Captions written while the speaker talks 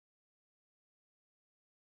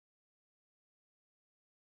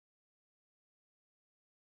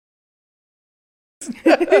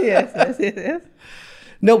Yes.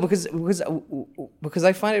 No, because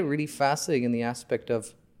I find it really fascinating in the aspect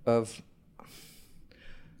of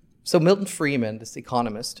so Milton Friedman, this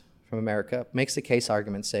economist from America, makes the case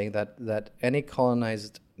argument saying that any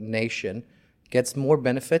colonized nation gets more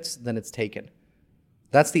benefits than it's taken.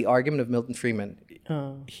 That's the argument of Milton Friedman.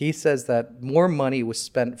 He says that more money was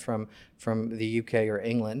spent from the UK or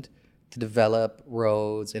England to develop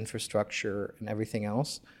roads, infrastructure, and everything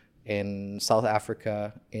else in South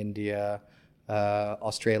Africa, India,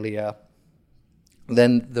 Australia,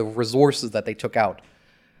 than the resources that they took out.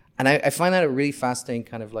 And I find that a really fascinating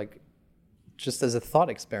kind of like, just as a thought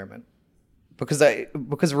experiment.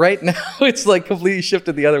 Because right now it's like completely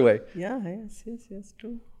shifted the other way. Yeah, yes,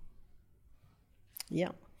 true. Yeah.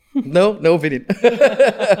 No opinion.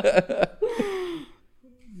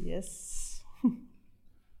 Yes.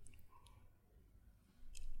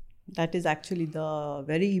 That is actually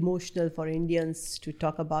very emotional for Indians to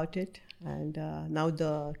talk about it. And now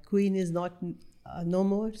the queen is not no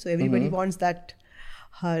more, so everybody wants that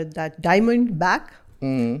diamond back.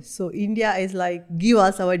 So India is like, give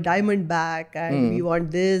us our diamond back, and we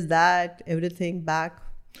want this, that, everything back.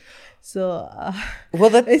 So well,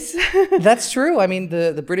 that's true. I mean,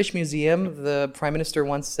 the British Museum, the Prime Minister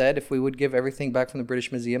once said, if we would give everything back from the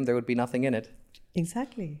British Museum, there would be nothing in it.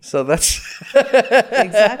 Exactly. So that's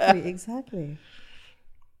exactly.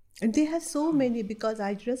 And they have so many, because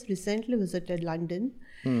I just recently visited London,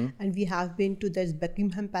 and we have been to this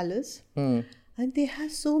Buckingham Palace, and they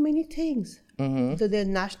have so many things. So their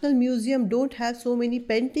National Museum don't have so many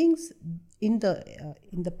paintings. In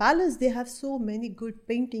the palace, they have so many good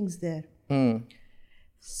paintings there.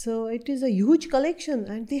 So it is a huge collection,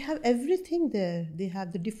 and they have everything there. They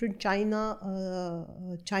have the different China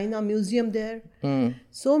museum there.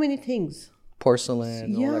 So many things.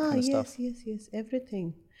 Porcelain, all that kind of stuff. Yes,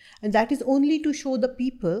 everything. And that is only to show the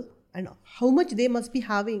people and how much they must be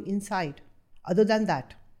having inside, other than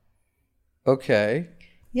that. Okay.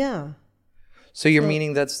 Yeah. So you're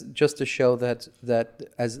meaning that's just to show that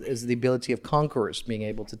as the ability of conquerors being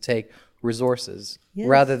able to take resources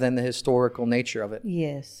rather than the historical nature of it.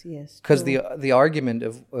 Yes. Because the argument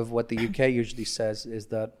of what the UK usually says is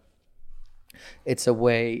that it's a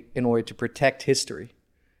way in order to protect history.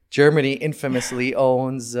 Germany infamously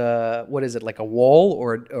owns what is it, like a wall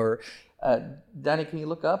or Danny, can you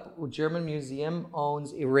look up? German museum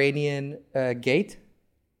owns Iranian Gate.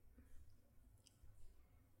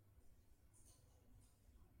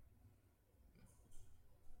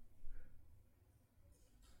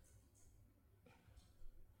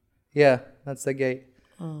 Yeah, that's the gate.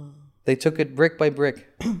 They took it brick by brick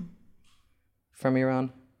from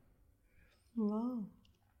Iran. Wow.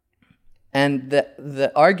 And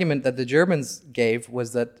the argument that the Germans gave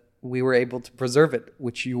was that we were able to preserve it,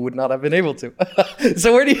 which you would not have been able to.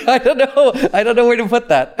 So I don't know where to put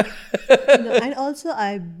that. And also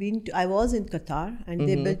I was in Qatar, and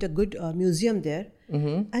they built a good museum there,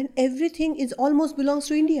 and everything is almost belongs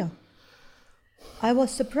to India. I was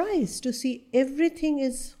surprised to see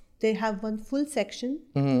they have one full section,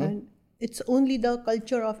 and it's only the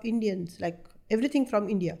culture of Indians, like everything from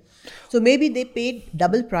India. So maybe they paid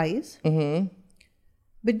double price,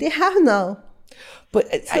 but they have now.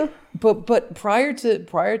 But prior to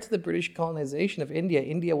the British colonization of India,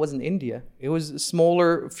 India wasn't India. It was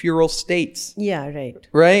smaller feudal states. Yeah, right.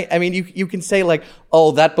 Right? I mean, you can say like,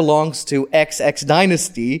 oh, that belongs to XX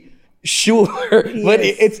dynasty. Sure, yes. But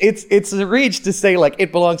it's a reach to say like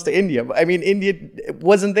it belongs to India. I mean, India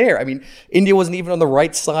wasn't there. I mean, India wasn't even on the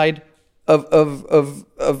right side of the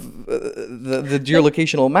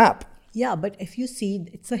geolocational map. Yeah, but if you see,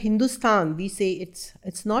 it's a Hindustan. We say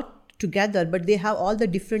it's not together, but they have all the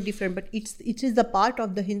different. But it is the part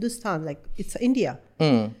of the Hindustan, like it's India.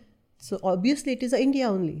 So obviously, it is India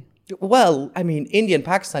only. Well, I mean, India and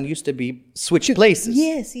Pakistan used to be switched places.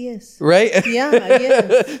 Yes. Right? Yeah,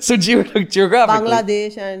 yes. So geographically.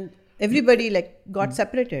 Bangladesh and everybody got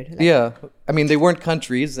separated. Yeah. I mean, they weren't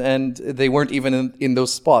countries, and they weren't even in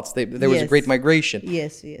those spots. There was a great migration.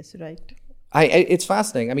 Yes, right. It's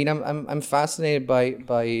fascinating. I mean, I'm fascinated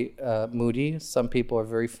by Modi. Some people are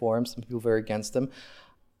very for him. Some people are very against him.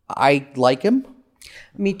 I like him.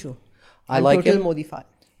 Me too. I'm like total him. Modi fan.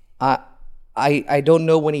 I don't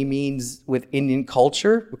know what he means with Indian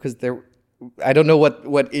culture, because I don't know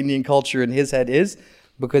what Indian culture in his head is,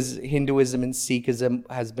 because Hinduism and Sikhism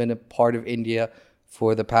has been a part of India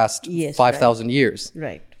for the past 5,000 years.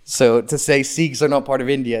 Right. So to say Sikhs are not part of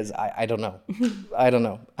India is, I don't know. I don't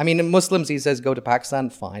know. I mean, in Muslims, he says go to Pakistan,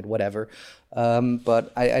 fine, whatever.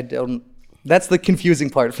 But I don't, that's the confusing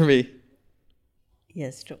part for me.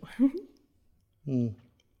 Yes, true.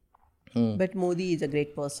 But Modi is a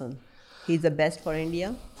great person. He's the best for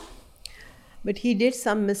India. But he did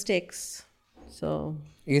some mistakes. So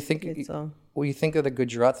You think it's well, you think that the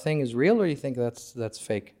Gujarat thing is real, or you think that's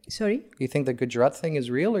fake? sorry? You think the Gujarat thing is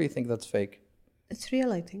real, or you think that's fake? It's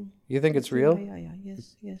real, I think. You think it's real? Yeah.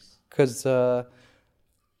 Yes. Because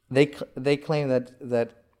they claim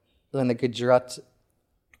that when the Gujarat,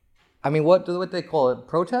 I mean, what they call it?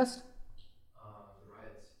 Protest?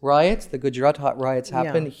 Riots. The Gujarat riots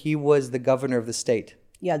happened. Yeah. He was the governor of the state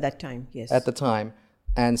Yeah, that time, yes. at the time,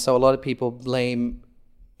 and so a lot of people blame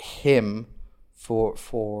him for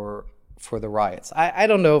the riots. I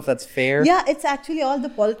don't know if that's fair. Yeah, it's actually all the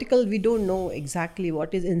political. We don't know exactly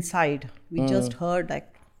what is inside. We just heard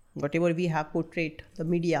like whatever we have portrayed, the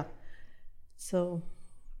media. So,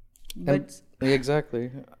 but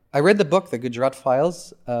Exactly. I read the book, The Gujarat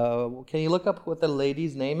Files. Can you look up what the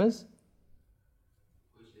lady's name is?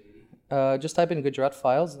 Which lady? Just type in Gujarat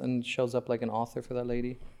Files and it shows up like an author for that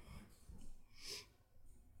lady.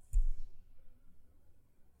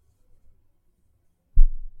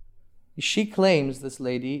 She claims, this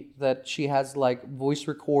lady, that she has like voice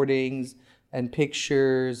recordings and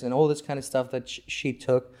pictures and all this kind of stuff that she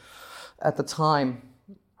took at the time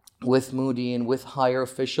with Modi and with higher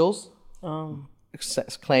officials,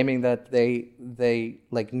 claiming that they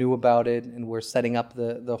like knew about it and were setting up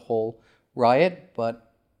the whole riot,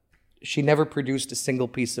 but she never produced a single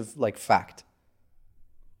piece of like fact.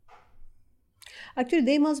 actually,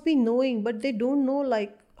 they must be knowing, but they don't know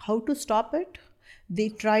like how to stop it. They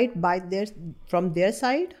tried from their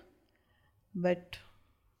side, but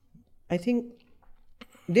I think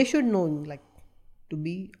they should know like to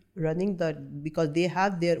be running that, because they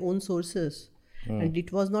have their own sources, and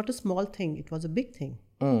it was not a small thing; it was a big thing.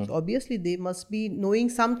 So obviously, they must be knowing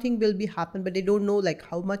something will be happen, but they don't know like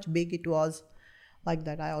how much big it was, like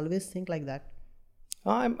that. I always think like that.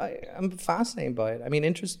 I'm fascinated by it. I mean,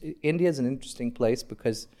 India is an interesting place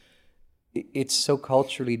because it's so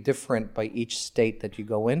culturally different by each state that you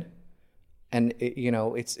go in, and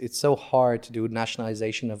it's so hard to do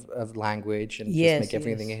nationalization of language and just make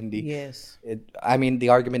everything Hindi. Yes. I mean, the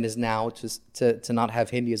argument is now to not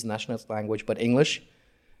have Hindi as a national language, but English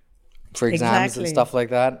for exams and stuff like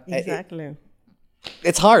that. Exactly.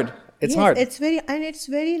 It's hard. It's hard. It's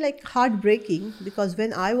very like heartbreaking, because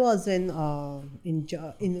when I was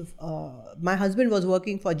my husband was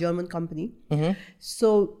working for a German company.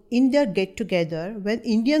 So in their get together, when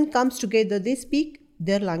Indian comes together, they speak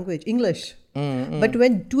their language, English. But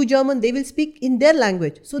when two German, they will speak in their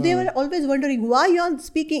language. So they were always wondering, why you are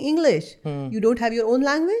speaking English? You don't have your own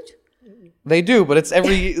language? They do, but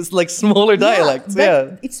it's like smaller dialects.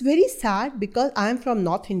 But it's very sad, because I am from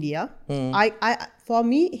North India. For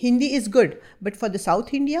me, Hindi is good, but for the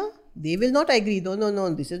South India, they will not agree.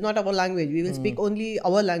 No, this is not our language. We will speak only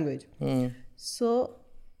our language. So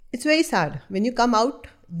it's very sad when you come out.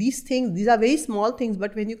 These are very small things,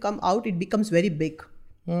 but when you come out, it becomes very big.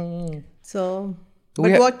 So,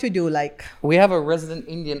 but what to do? Like, we have a resident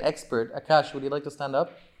Indian expert. Akash, would you like to stand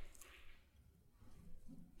up?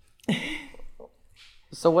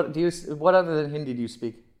 So what other than Hindi do you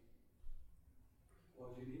speak?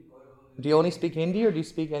 What do you mean? Do you only speak Hindi, or do you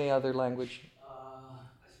speak any other language?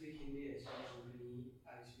 I speak Hindi, I speak Konkani,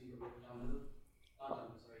 I speak a bit of Tamil. Not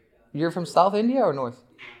Tamil, sorry. You're from South India or North?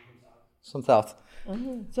 Yeah, I'm from South. From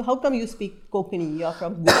South. so how come you speak Konkani? You are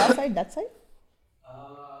from Goa side, that side? I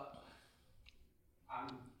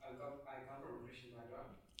come from a Christian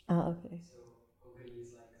background, Okay. so Konkani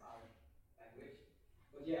is like our language.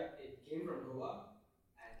 But yeah, it came from Goa,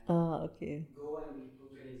 and Okay. Goa and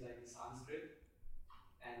Konkani is like the Sanskrit,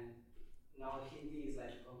 and now Hindi is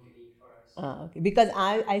like Konkani for us. Okay. Because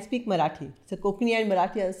I speak Marathi. So Konkani and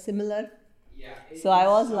Marathi are similar. Yeah. So I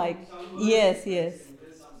was like, some words yes. are similar,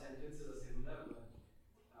 some sentences are similar,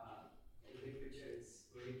 but in the big picture, it's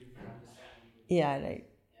very different understanding. Yeah, right.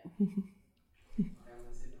 I want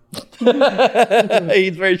to sit down.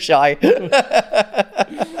 He's very shy.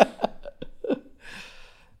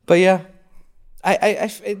 But yeah,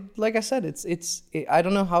 I like I said, I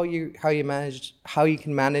don't know how you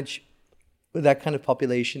can manage that kind of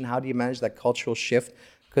population. How do you manage that cultural shift?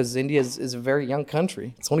 Because India is a very young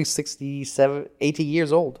country. It's only 67, 80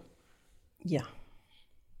 years old. Yeah.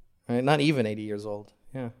 Right? Not even 80 years old.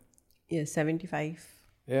 Yeah. Yeah, 75.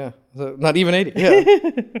 Yeah. So not even 80. Yeah.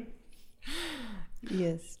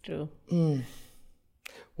 Yes, true.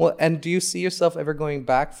 Well, and do you see yourself ever going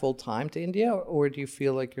back full time to India, or do you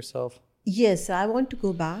feel like yourself? Yes, I want to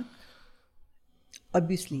go back.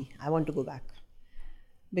 Obviously, I want to go back.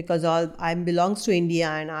 Because I belongs to India,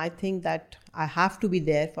 and I think that I have to be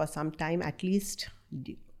there for some time, at least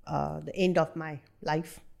the end of my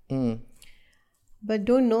life. But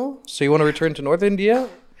don't know. So you want to return to North India?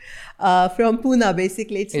 From Pune,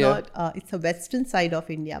 basically. It's Yeah. not, it's a western side of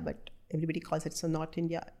India, but everybody calls it so North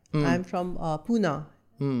India. I'm from Pune.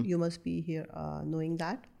 You must be here knowing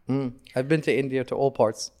that. I've been to India, to all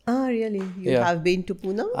parts. Ah, really? You Yeah. have been to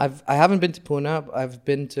Pune? I haven't been to Pune. I've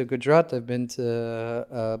been to Gujarat. I've been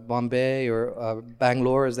to Bombay or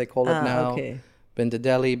Bangalore, as they call it now. Okay. Been to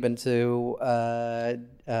Delhi. Been to.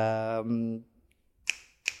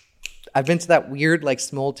 I've been to that weird, like,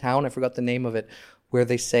 small town. I forgot the name of it, where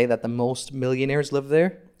they say that the most millionaires live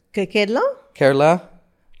there. Kerala? Kerala.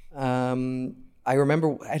 I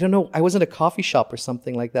remember. I don't know. I was in a coffee shop or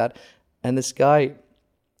something like that, and this guy,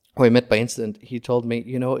 who I met by incident, he told me,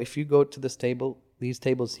 you know, if you go to this table, these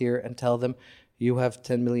tables here, and tell them you have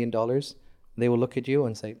 $10 million, they will look at you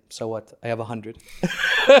and say, so what? I have 100.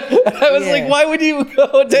 I was like, why would you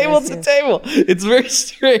go table to table? It's very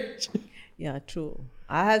strange. Yeah, true.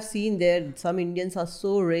 I have seen there some Indians are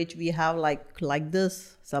so rich. We have like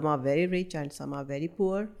this. Some are very rich and some are very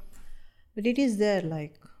poor. But it is there,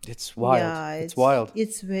 like. It's wild. Yeah, it's wild.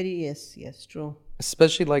 It's very, yes, true.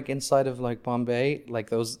 Especially like inside of like Bombay, like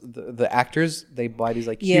the actors, they buy these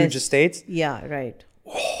like huge estates. Yeah, right.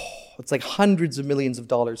 It's like hundreds of millions of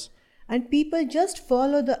dollars. And people just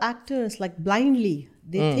follow the actors like blindly.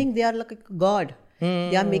 They think they are like a god.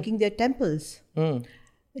 They are making their temples.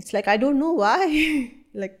 It's like, I don't know why.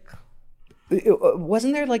 Like,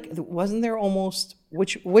 Wasn't there almost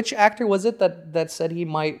which actor was it that said he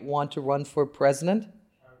might want to run for president?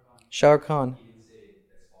 Shah Rukh Khan.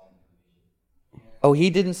 Oh, he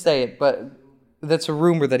didn't say it, but that's a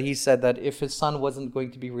rumor that he said that if his son wasn't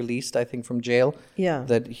going to be released, I think, from jail,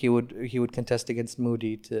 that he would contest against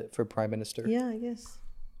Modi for prime minister. yeah, I guess.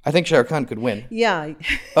 I think Shah Rukh Khan could win. Yeah.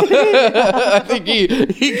 I think he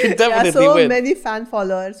could definitely so win. many fan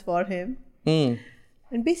followers for him.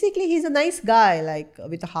 And basically, he's a nice guy, like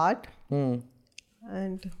with a heart.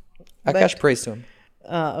 And Akash prays to him.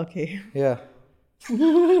 okay. Yeah.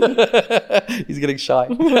 He's getting shy.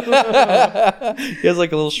 He has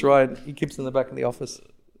like a little shrine. He keeps in the back of the office.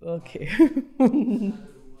 Okay.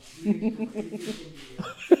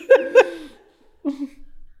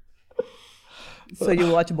 So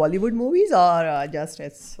you watch Bollywood movies or just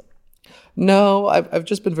it's? No, I've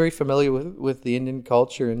just been very familiar with the Indian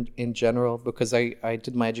culture in general because I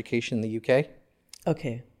did my education in the UK.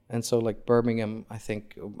 Okay. And so like Birmingham, I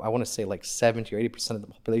want to say like 70 or 80% of the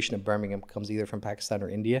population of Birmingham comes either from Pakistan or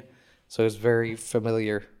India. So it's very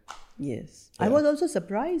familiar. Yes. I was also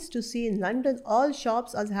surprised to see in London, all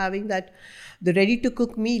shops are having the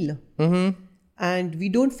ready-to-cook meal. And we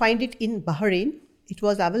don't find it in Bahrain. It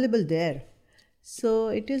was available there. So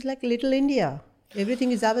it is like little India.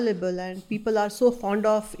 Everything is available and people are so fond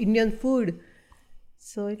of Indian food.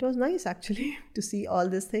 So it was nice actually to see all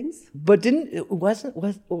these things. But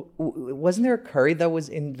wasn't there a curry that was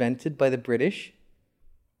invented by the British?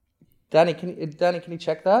 Danny, can you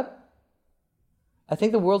check that? I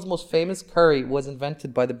think the world's most famous curry was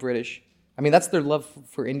invented by the British. I mean, that's their love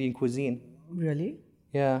for Indian cuisine. Really?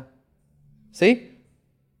 Yeah. See?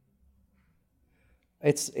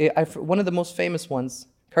 It's one of the most famous ones.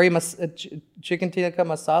 Curry chicken tikka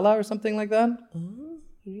masala or something like that. Oh,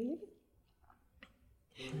 really?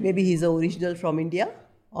 Maybe he's the original from India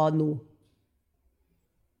or no?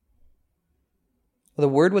 The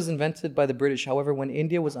word was invented by the British. However, when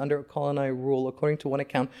India was under colonial rule, according to one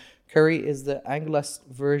account, curry is the Anglicized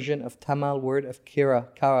version of Tamil word of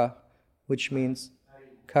kara, which means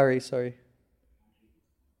curry, sorry.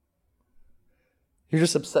 You're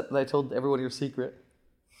just upset that I told everyone your secret.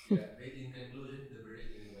 Yeah, maybe in conclusion, the British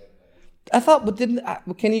invented curry. I thought, but didn't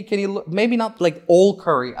can you look, maybe not like all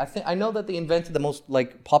curry. I know that they invented the most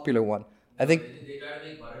like popular one. I think They try to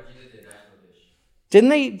make butter chicken their national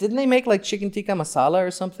dish. didn't they make like chicken tikka masala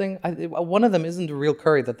or something? One of them isn't a real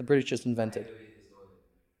curry that the British just invented.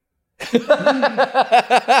 A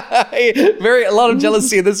lot of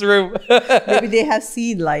jealousy in this room. Maybe they have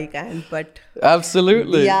seen but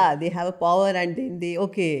Absolutely. yeah, they have a power and then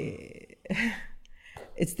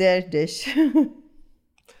it's their dish.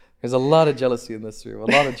 There's a lot of jealousy in this room.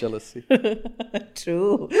 A lot of jealousy.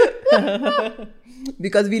 True.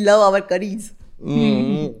 Because we love our curries.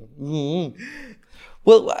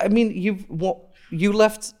 Well, I mean, you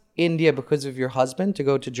left India because of your husband to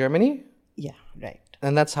go to Germany, Yeah, right.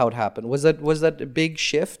 and that's how it happened. Was that a big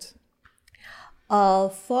shift?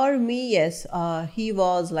 For me, yes. He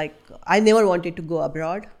was like, I never wanted to go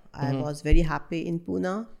abroad. I was very happy in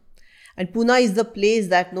Pune. And Pune is the place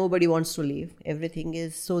that nobody wants to leave. Everything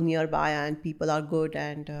is so nearby and people are good.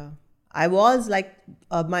 And I was like,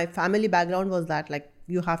 my family background was that like,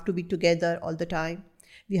 you have to be together all the time.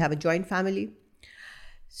 We have a joint family.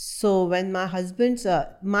 So when my husband's,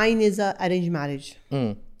 mine is a arranged marriage.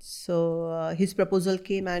 So his proposal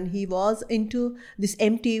came, and he was into this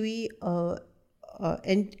MTV.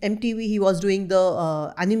 MTV, he was doing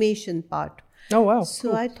the animation part. Oh, wow.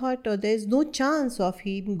 So I thought there's no chance of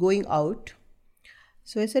him going out.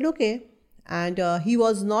 So I said, okay. And he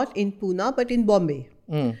was not in Pune, but in Bombay.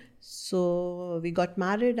 So we got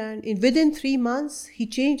married, and within 3 months, he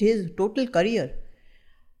changed his total career.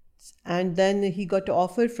 And then he got an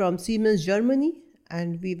offer from Siemens Germany,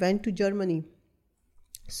 and we went to Germany.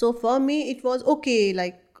 So for me, it was okay,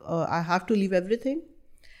 like I have to leave everything.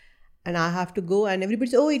 And I have to go, and everybody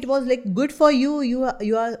said, "Oh, it was like good for you. You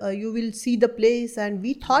will see the place." And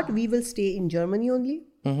we thought we will stay in Germany only.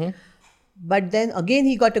 But then again,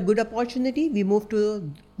 he got a good opportunity. We moved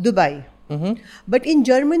to Dubai. But in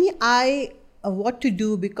Germany, I what to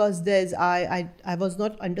do, because I was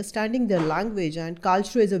not understanding their language, and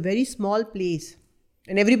Karlsruhe is a very small place,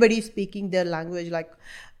 and everybody is speaking their language, like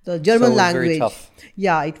the German language. Very tough.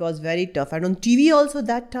 Yeah, it was very tough. And on TV also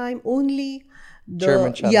that time only.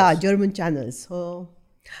 German channels. Yeah, German channels. So,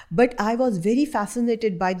 but I was very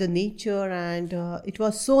fascinated by the nature, and it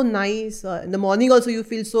was so nice. In the morning also you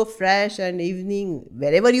feel so fresh, and evening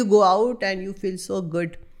wherever you go out and you feel so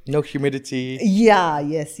good. No humidity. Yeah,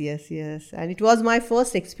 yes. And it was my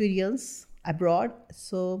first experience abroad.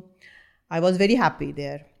 So I was very happy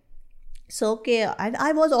there. So, okay, and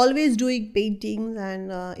I was always doing paintings,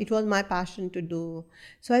 and it was my passion to do.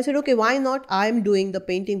 So I said, okay, why not? I'm doing the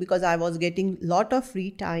painting, because I was getting a lot of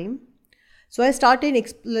free time. So I started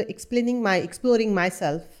exploring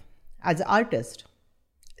myself as an artist.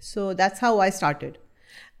 So that's how I started.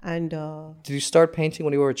 And did you start painting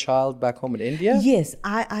when you were a child back home in India? yes,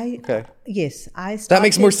 Okay. yes, I started. That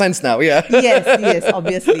makes more sense now, yeah. yes,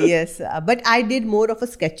 obviously, yes. But I did more of a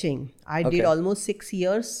sketching. I did Okay. almost 6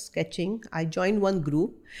 years sketching. I joined one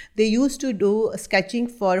group. They used to do sketching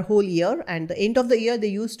for a whole year, and the end of the year, they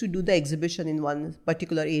used to do the exhibition in one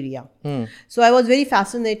particular area. So I was very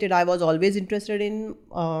fascinated. I was always interested in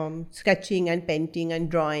sketching and painting and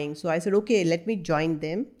drawing. So I said, okay, let me join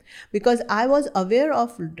them, because I was aware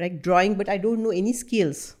of like drawing, but I don't know any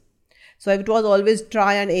skills. So it was always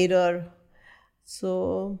try and error.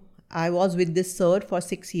 So I was with this sir for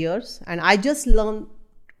 6 years, and I just learned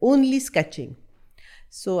only sketching.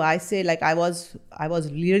 So I say, like, I was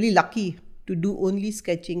really lucky to do only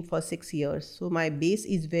sketching for 6 years. So my base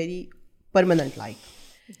is very permanent, like.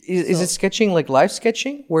 Is it sketching, like live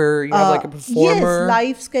sketching, where you have like a performer? Yes,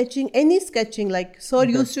 live sketching, any sketching. Like sir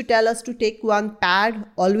used to tell us to take one pad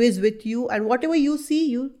always with you, and whatever you see,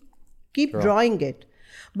 you keep drawing it.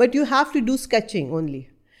 But you have to do sketching only.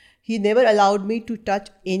 He never allowed me to touch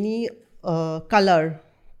any color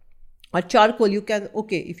or charcoal. You can,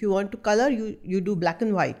 okay, if you want to color, you do black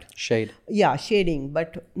and white. Shade. Yeah, shading,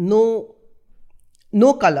 but no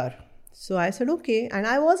color. So I said, okay. And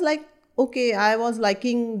I was like, okay, I was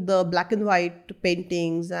liking the black and white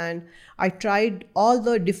paintings, and I tried all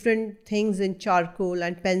the different things in charcoal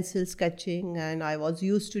and pencil sketching, and I was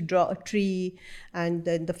used to draw a tree, and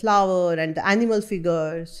then the flower and the animal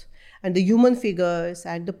figures and the human figures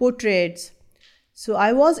and the portraits. So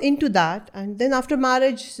I was into that, and then after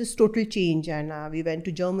marriage, this total change, and we went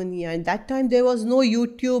to Germany, and that time there was no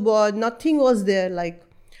YouTube or nothing was there, like,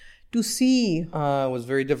 to see. It was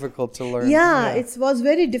very difficult to learn. Yeah, it was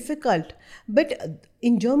very difficult. But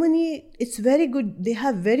in Germany, it's very good. They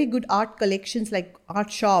have very good art collections, like art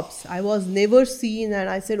shops. I was never seen, and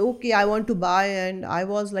I said, okay, I want to buy, and I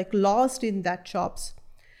was like lost in that shops.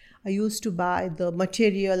 I used to buy the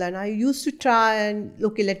material, and I used to try and,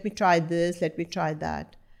 okay, let me try this, let me try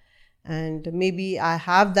that. And maybe I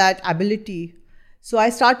have that ability. So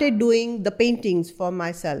I started doing the paintings for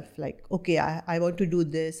myself, like, okay, I want to do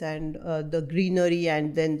this, and the greenery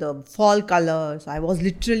and then the fall colors. I was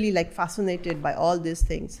literally like fascinated by all these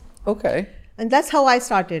things. Okay. And that's how I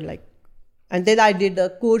started, like, and then I did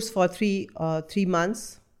a course for 3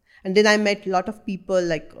 months. And then I met a lot of people,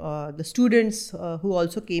 like the students who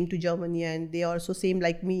also came to Germany, and they also same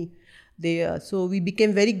like me. So we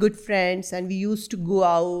became very good friends, and we used to go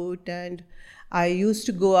out, and I used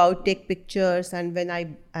to go out, take pictures, and when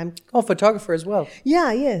I'm photographer as well.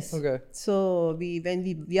 Yeah, yes. Okay. So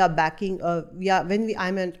when we are backing,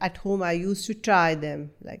 I'm at home, I used to try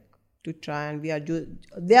them, like to try, and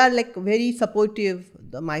they are like very supportive.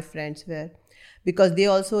 My friends were, because they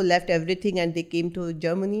also left everything and they came to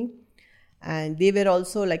Germany, and they were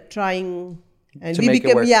also like trying, and to we make it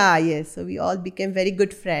became work. So we all became very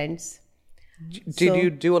good friends. Did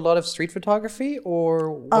you do a lot of street photography,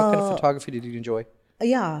 or what kind of photography did you enjoy?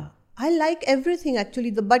 Yeah, I like everything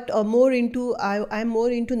actually, but I'm more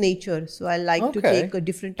into nature. So I like to Okay. take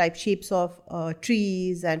different type shapes of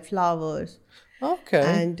trees and flowers Okay.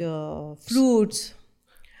 and fruits.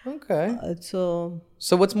 Okay. So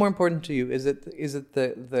So what's more important to you? Is it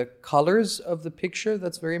the colors of the picture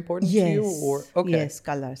that's very important to you, or okay? yes,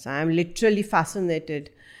 colors. I'm literally fascinated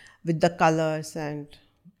with the colors, and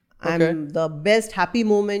Okay. I'm the best happy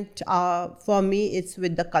moment for me. It's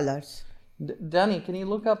with the colors. Danny, can you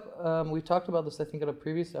look up? We talked about this, I think, in a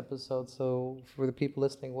previous episode. So for the people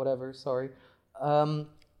listening, whatever, sorry.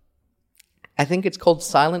 I think it's called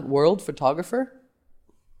Silent World Photographer.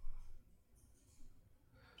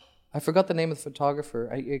 I forgot the name of the photographer.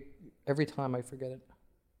 Every time I forget it.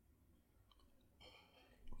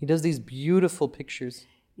 He does these beautiful pictures.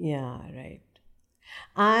 Yeah, right.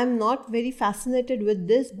 I'm not very fascinated with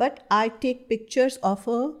this, but I take pictures of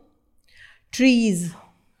trees.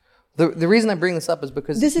 The reason I bring this up is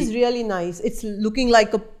because This is really nice. It's looking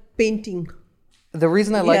like a painting. the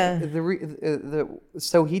reason I like Yeah.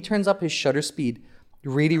 so he turns up his shutter speed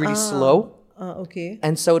really slow, Okay,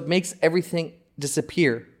 and so it makes everything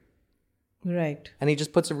disappear. right. And he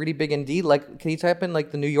just puts a really big ND. Like, can you type in like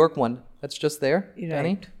the New York one that's just there,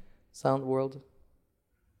 Danny? Right. Silent World.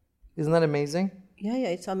 Isn't that amazing? Yeah,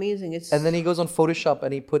 it's amazing. It's And then he goes on Photoshop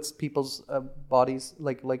and he puts people's bodies,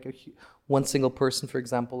 like one single person, for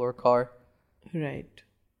example, or a car. right.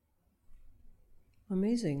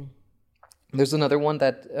 Amazing. There's another one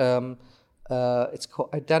that it's called.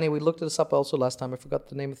 Danny, we looked this up also last time. I forgot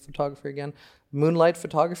the name of the photographer again. Moonlight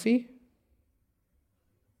Photography.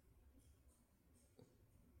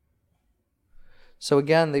 So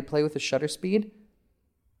again, they play with the shutter speed,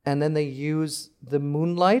 and then they use the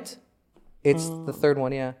moonlight. It's the third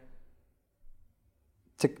one, yeah.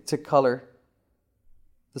 To color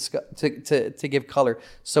the sky, to give color.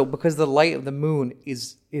 So because the light of the moon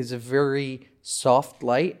is a very soft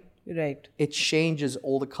light, Right. it changes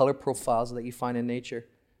all the color profiles that you find in nature.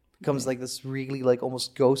 It becomes like this really like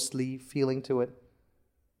almost ghostly feeling to it.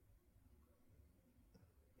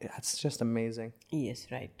 Yeah, it's just amazing. Yes,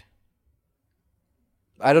 right.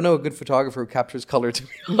 I don't know a good photographer who captures color, to be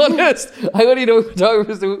honest. I only know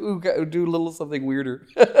photographers who do a little something weirder.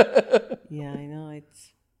 Yeah, I know.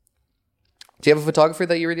 It's Do you have a photographer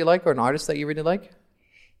that you really like or an artist that you really like?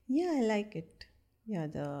 yeah, I like it. Yeah,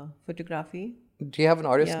 the photography. Do you have an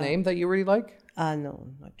artist Yeah. name that you really like?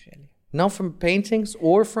 No, not really. No, from paintings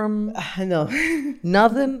or from No.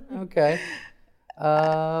 nothing? Okay.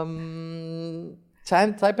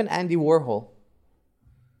 Type in Andy Warhol.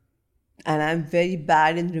 And I'm very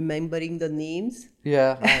bad in remembering the names.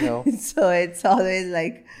 Yeah, I know. So it's always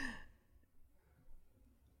like,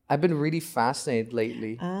 I've been really fascinated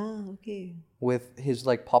lately okay. with his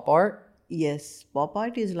like pop art. Yes, pop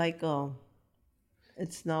art is like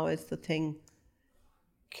it's the thing.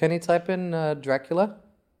 Can you type in Dracula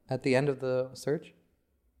at the end of the search?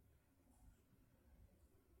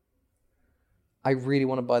 I really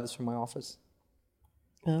want to buy this for my office.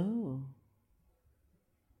 Oh.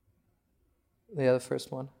 Yeah, the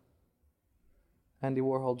first one. Andy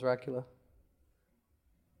Warhol, Dracula.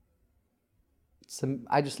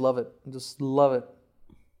 I just love it. I just love it.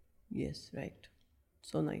 Yes, right.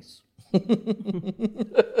 So nice.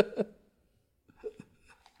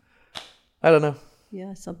 I don't know.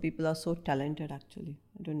 Yeah, some people are so talented actually.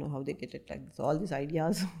 I don't know how they get it like this, all these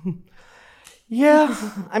ideas. Yeah,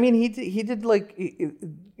 I mean, he did like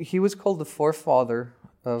he was called the forefather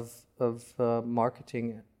of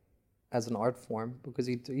marketing as an art form because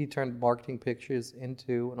he turned marketing pictures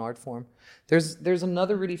into an art form. There's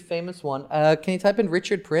another really famous one. Can you type in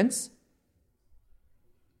Richard Prince?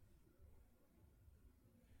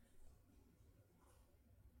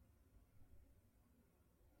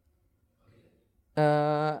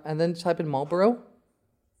 And then type in Marlboro.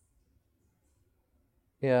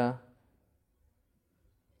 Yeah.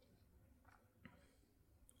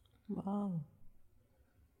 Wow.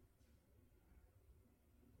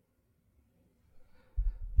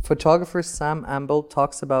 Photographer Sam Amble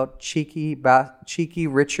talks about cheeky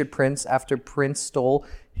Richard Prince after Prince stole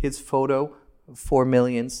his photo for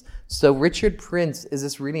millions. So Richard Prince is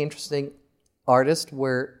this really interesting artist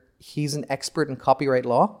where he's an expert in copyright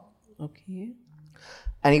law. Okay.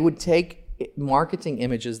 And he would take marketing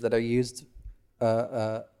images that are used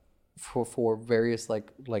for various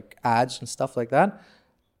like ads and stuff like that,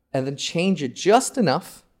 and then change it just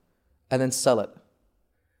enough, and then sell it.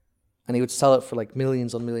 And he would sell it for like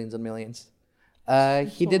millions and millions and millions.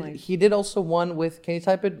 He did also one with. Can you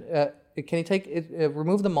type it? Can you take it?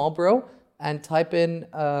 Remove the Marlboro and type in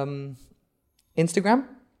Instagram.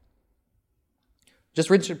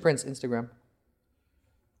 Just Richard Prince Instagram.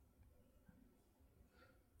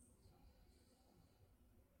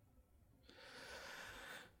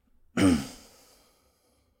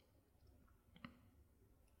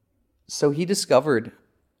 So he discovered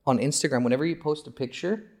on Instagram, whenever you post a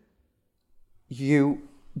picture, you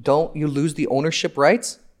lose the ownership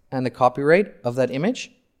rights and the copyright of that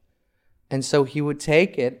image. And so he would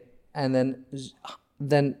take it and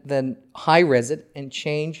then high res it and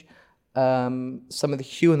change some of the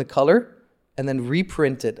hue and the color, and then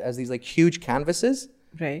reprint it as these like huge canvases,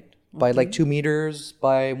 Right. by like 2 meters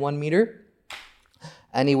by 1 meter,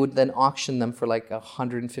 and he would then auction them for like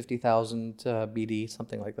 150,000 BD,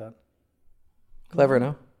 something like that. Clever,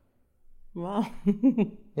 no? Wow.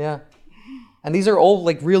 Yeah. And these are all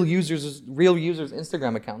like real users'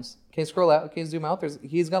 Instagram accounts. Can you scroll out? Can you zoom out?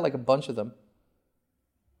 He's got like a bunch of them.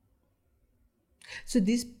 So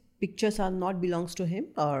these pictures are not belongs to him,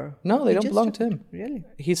 or No, they he don't just belong took to it? him. Really?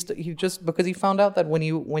 He just, because he found out that when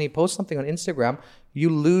you post something on Instagram, you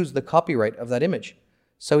lose the copyright of that image.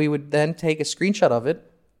 So he would then take a screenshot of it,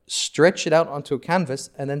 stretch it out onto a canvas,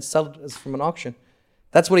 and then sell it as from an auction.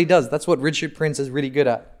 That's what he does. That's what Richard Prince is really good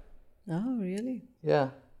at. Oh, really? Yeah.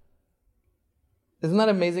 Isn't that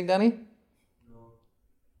amazing, Danny?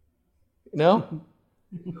 No?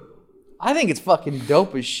 I think it's fucking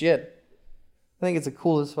dope as shit. I think it's the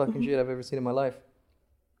coolest fucking shit I've ever seen in my life.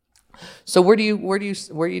 So where do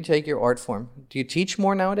you take your art form? Do you teach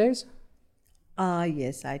more nowadays?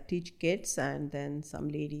 Yes, I teach kids and then some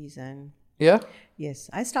ladies, and Yeah? yes,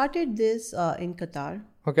 I started this in Qatar.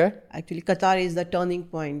 Okay. Actually, Qatar is the turning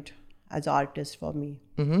point as an artist for me.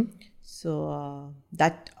 Mm-hmm. So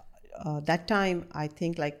that time, I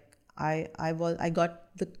think like I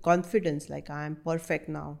got the confidence like I'm perfect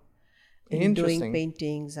now in doing Interesting.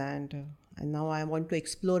 paintings, and now I want to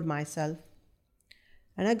explore myself.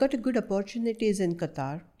 And I got a good opportunities in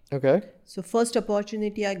Qatar. Okay. So first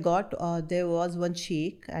opportunity I got, there was one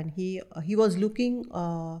sheikh, and he was looking.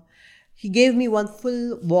 He gave me one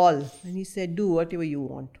full wall, and he said, "Do whatever you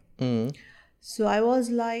want." Mm. So I was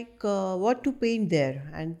like, "What to paint there?"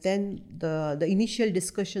 And then the initial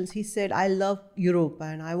discussions, he said, "I love Europe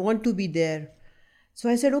and I want to be there." So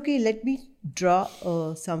I said, "Okay, let me draw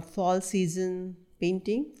some fall season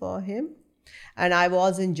painting for him." And I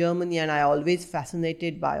was in Germany and I always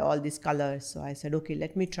fascinated by all these colors. So I said, okay,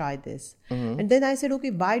 let me try this. Mm-hmm. And then I said,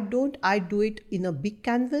 okay, why don't I do it in a big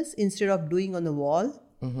canvas instead of doing on a wall?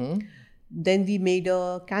 Mm-hmm. Then we made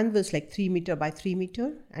a canvas like 3 meter by 3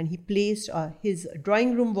 meter. And he placed, his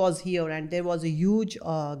drawing room was here and there was a huge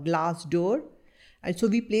glass door. And so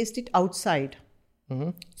we placed it outside. Mm-hmm.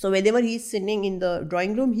 So whenever he's sitting in the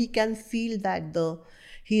drawing room, he can feel that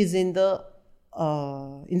he is in the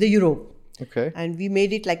Europe. Okay. And we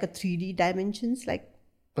made it like a 3D dimensions, like,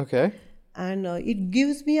 Okay. and it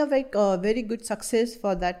gives me a very good success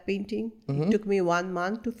for that painting. Mm-hmm. It took me 1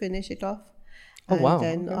 month to finish it off. Oh, And wow.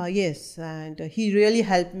 then Okay. yes, and he really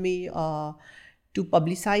helped me to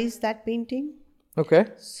publicize that painting. Okay.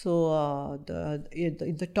 So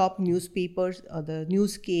the top newspapers, the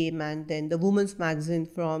news came, and then the Women's Magazine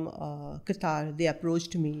from Qatar, they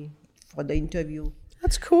approached me for the interview.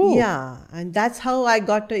 That's cool. Yeah, and that's how I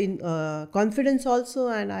got confidence also,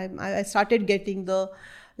 and I started getting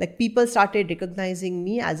people started recognizing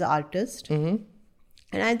me as an artist. Mm-hmm.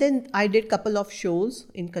 And then I did couple of shows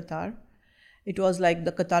in Qatar. It was like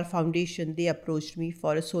the Qatar Foundation, they approached me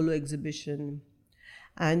for a solo exhibition.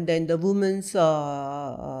 And then the women's,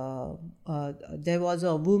 there was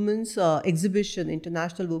a women's exhibition,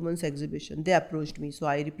 international women's exhibition. They approached me, so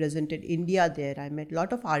I represented India there. I met a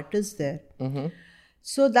lot of artists there. Mm-hmm.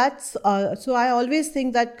 So that's so I always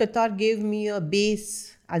think that Qatar gave me a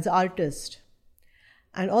base as an artist,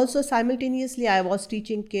 and also simultaneously I was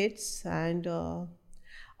teaching kids, and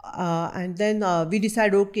then we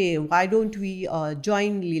decided, okay, why don't we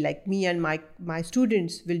jointly, like me and my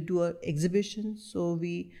students, will do an exhibition. So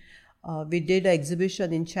we did an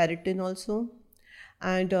exhibition in Sheraton also,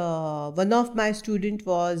 and one of my student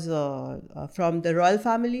was from the royal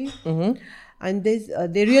family. Mm-hmm. And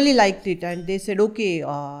they really liked it, and they said, okay,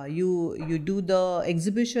 you do the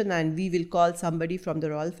exhibition and we will call somebody from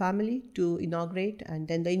the royal family to inaugurate. And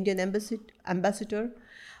then the Indian ambassador,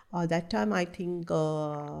 that time I think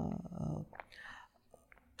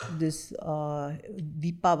this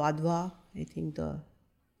Deepa Wadhwa, I think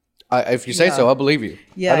If you say so, I'll believe you.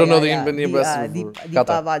 I don't know the ambassador for Deepa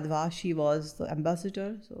Qatar. Wadhwa, she was the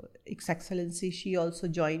ambassador. So His Excellency, she also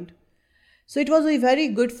joined. So it was very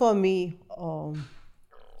good for me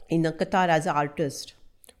in Qatar as an artist.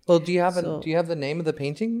 Well, do you have the name of the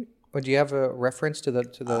painting, or do you have a reference to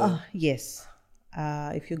the? Yes.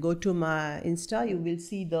 If you go to my Insta, you will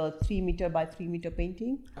see the 3 meter by 3 meter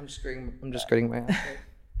painting. I'm just getting my ass.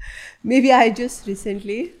 Maybe I just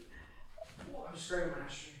recently. I'm just getting my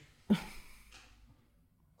ass.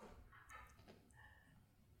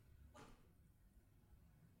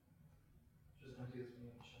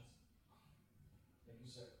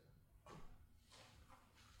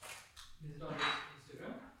 This is on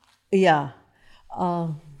Instagram. Yeah. Uh,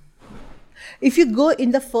 if you go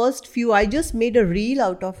in the first few, I just made a reel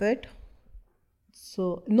out of it.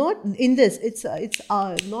 So not in this. It's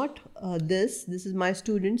not this. This is my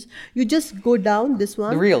students. You just go down this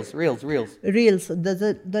one. The reels. Reels.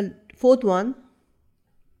 The fourth one.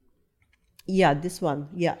 Yeah, this one.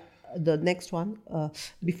 Yeah, the next one.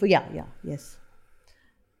 Before. Yeah. Yes.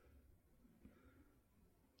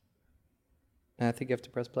 I think you have to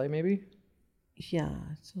press play, maybe. Yeah.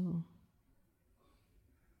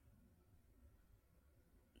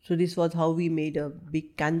 So this was how we made a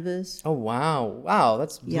big canvas. Oh wow,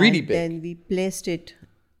 that's Yeah, really and big. then we placed it.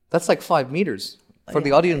 That's like 5 meters. For the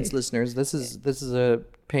Yeah, audience listeners, this is a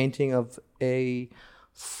painting of a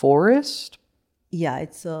forest, Yeah,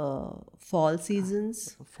 it's fall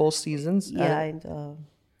seasons. full seasons. Yeah, and and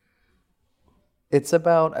it's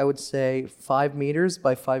about, I would say, 5 meters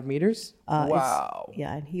by 5 meters. it's- Wow,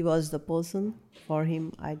 yeah, and he was the person. For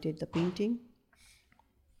him, I did the painting.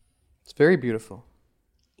 it's very beautiful.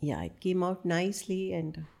 Yeah, it came out nicely,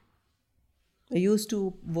 and I used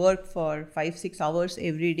to work for 5-6 hours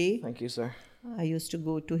every day. Thank you, sir. I used to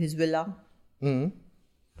go to his villa. Hmm.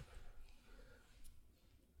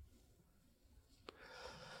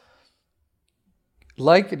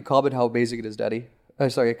 Like and comment how amazing it is, Daddy.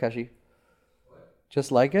 Sorry, Akashi.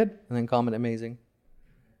 Just like it and then comment amazing.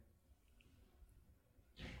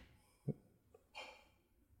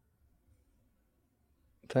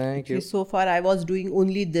 Thank you. So far, I was doing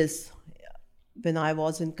only this. When I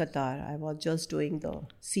was in Qatar, I was just doing the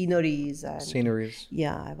sceneries and Sceneries.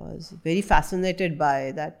 yeah, I was very fascinated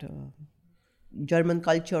by that German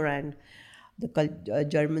culture and the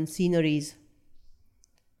German sceneries.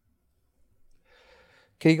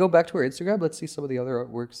 Can you go back to our Instagram? Let's see some of the other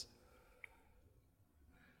artworks.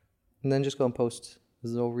 And then just go and post.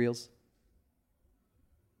 This is all reels.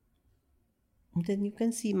 And then you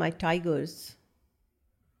can see my tigers,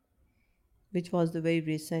 which was the very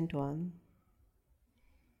recent one.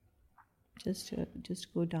 Just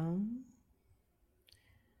go down.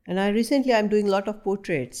 And I'm doing a lot of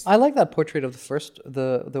portraits. I like that portrait of the first,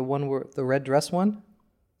 the one where the red dress one,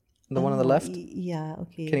 the one on the left. Yeah,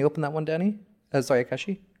 okay. Can you open that one, Danny? Sorry,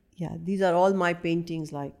 Akashi. Yeah, these are all my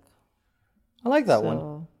paintings. Like I like that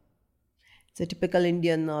one. it's a typical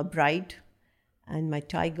Indian bride, and my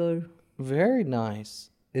tiger. Very nice.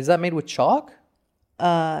 Is that made with chalk?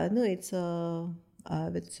 No, it's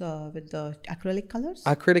with the acrylic colors.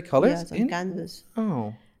 Acrylic colors? Yeah, it's on canvas.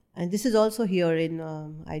 Oh. And this is also here in.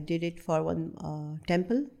 I did it for one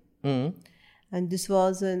temple, and this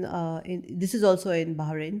was this is also in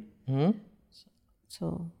Bahrain.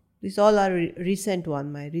 So these all are recent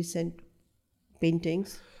one. My recent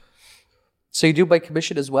paintings. So you do by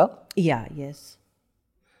commission as well? Yeah. Yes.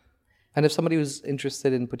 And if somebody was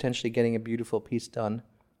interested in potentially getting a beautiful piece done,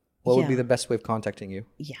 what would be Yeah. the best way of contacting you?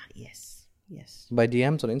 Yeah. Yes. Yes. By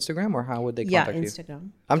DMs on Instagram, or how would they Yeah. contact you? Instagram.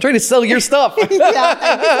 I'm trying to sell your stuff. Yeah.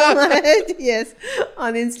 Thank you so much. Yes.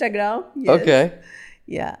 On Instagram. Yes. Okay.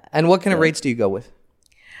 Yeah. And what kind of rates do you go with?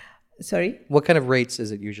 Sorry. What kind of rates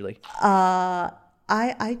is it usually?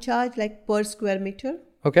 I charge like per square meter.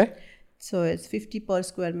 Okay. So it's 50 per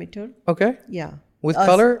square meter. Okay. Yeah. With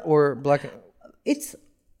color or black? It's,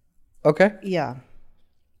 Okay. yeah.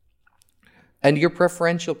 And your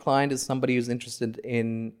preferential client is somebody who's interested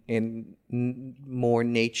in more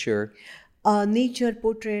nature. Nature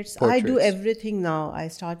portraits. I do Portraits. everything now. I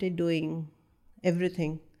started doing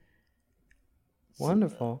everything.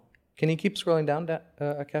 Wonderful. Can you keep scrolling down,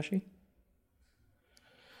 Akashi?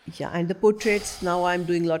 Yeah. And the portraits, now I'm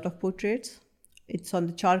doing a lot of portraits. It's on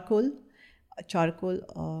the charcoal.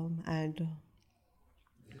 And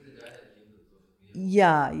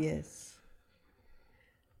yeah, yes.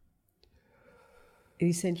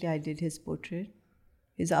 Recently I did his portrait.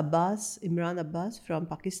 He's Imran Abbas from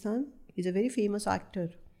Pakistan. He's a very famous actor.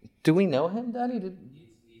 Do we know him, Danny?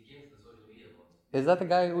 Is that the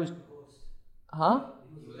guy who was... Huh?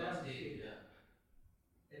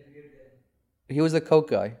 He was the coke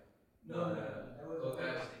guy.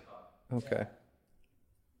 Okay.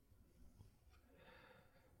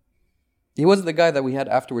 He wasn't the guy that we had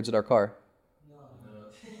afterwards in our car.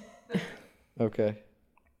 Okay.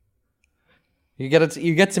 You get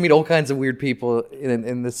to meet all kinds of weird people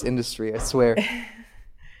in this industry, I swear.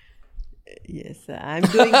 Yes, I'm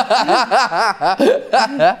doing.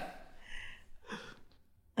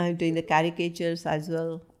 I'm doing the caricatures as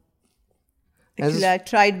well. Actually, I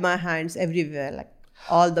tried my hands everywhere, like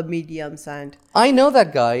all the mediums and. I know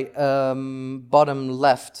that guy, bottom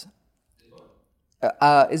left.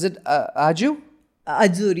 Is it Aju?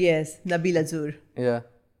 Azur, yes. Nabil Azur. Yeah.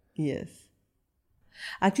 Yes.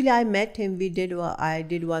 Actually, I met him. I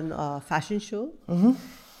did one fashion show.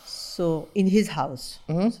 So in his house.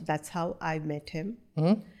 So that's how I met him.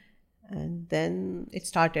 And then it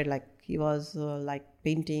started like he was like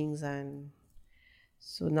paintings, and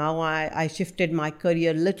so now I shifted my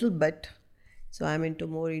career a little bit. So I'm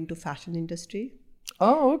more into fashion industry.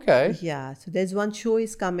 Oh, okay. Yeah. So there's one show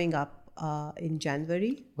is coming up in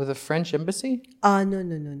January. With a French embassy?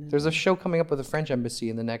 No. There's a show coming up with a French embassy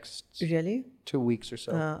in the next Really? 2 weeks or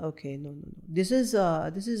so. Okay, no. This is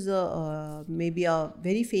maybe a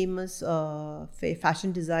very famous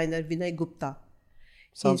fashion designer, Vinay Gupta.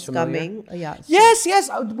 Sounds He's familiar. coming. Yeah. So- Yes.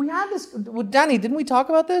 We had this with Danny. Didn't we talk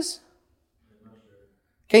about this?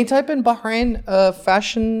 Can you type in Bahrain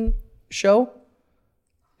fashion show?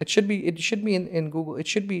 It should be in Google. It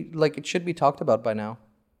should be talked about by now.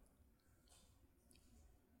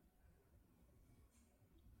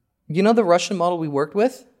 You know the Russian model we worked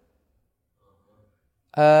with?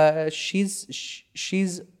 She's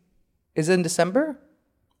is it in December?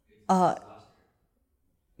 The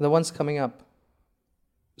one's coming up.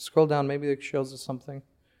 Scroll down, maybe it shows us something.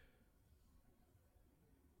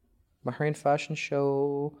 Bahrain fashion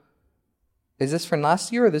show. Is this from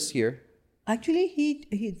last year or this year? Actually,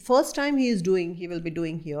 he first time he will be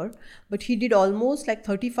doing here, but he did almost like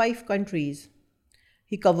 35 countries.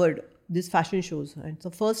 He covered these fashion shows, and it's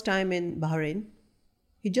the first time in Bahrain.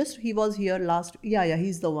 He was here last. Yeah,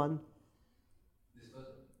 he's the one.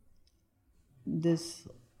 This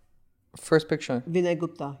First picture. Vinay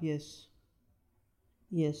Gupta, yes.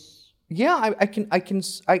 Yeah,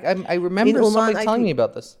 I remember In Oman, somebody I telling think- me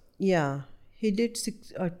about this. Yeah, he did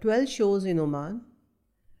 12 shows in Oman,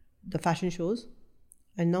 the fashion shows,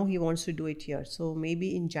 and now he wants to do it here. So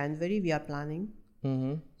maybe in January we are planning.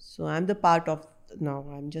 So I'm the part of now.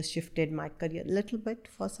 I'm just shifted my career a little bit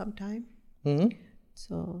for some time.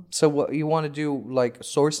 So what you want to do, like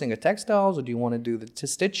sourcing of textiles, or do you want to do the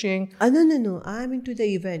stitching? no. I'm into the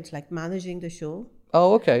events, like managing the show.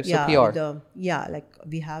 Oh, okay. So PR. Like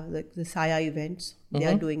we have like the Saya events. They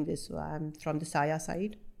are doing this. So I'm from the Saya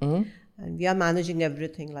side, and we are managing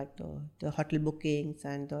everything, like the hotel bookings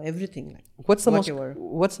and everything. Like What's the whatever.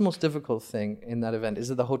 What's the most difficult thing in that event? Is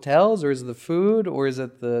it the hotels, or is it the food, or is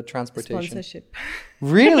it the transportation? Sponsorship.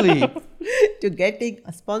 Really? To getting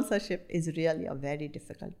a sponsorship is really a very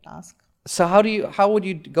difficult task. So how would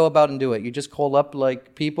you go about and do it? You just call up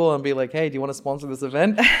like people and be like, "Hey, do you want to sponsor this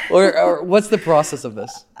event?" or what's the process of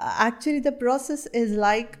this? Actually, the process is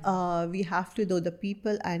like we have to know the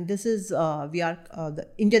people, and this is we are the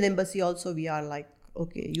Indian Embassy also. We are like,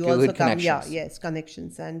 okay, you Good also come, connections.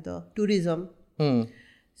 connections and tourism.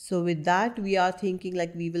 So with that, we are thinking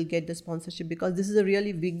like we will get the sponsorship because this is a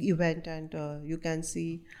really big event, and you can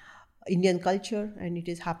see Indian culture, and it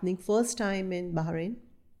is happening first time in Bahrain.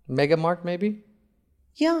 Megamart, maybe?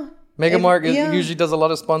 Yeah. Megamart Yeah. usually does a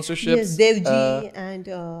lot of sponsorships. Yes, Devji, and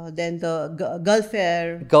then the Gulf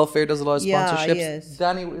Air. Gulf Air does a lot of Yeah, sponsorships. yes.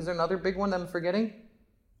 Danny, is there another big one I'm forgetting?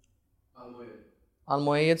 Al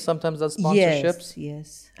Moayed sometimes does Yes, sponsorships.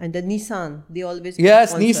 yes. And the Nissan, they always Yes,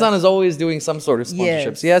 sponsor. Nissan is always doing some sort of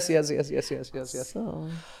sponsorships. Yes. Yes. So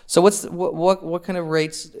So what kind of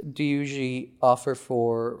rates do you usually offer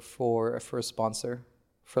for a sponsor?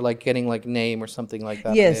 For like getting like name or something like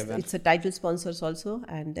that? yes, in the event? it's a title sponsors also,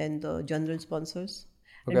 and then the general sponsors.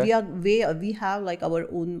 Okay. And we have like our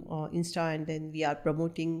own Insta, and then we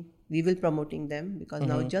will promoting them because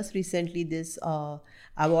now just recently this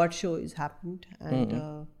award show is happened,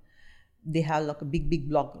 and they have like a big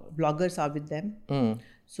bloggers are with them.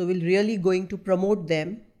 So we're really going to promote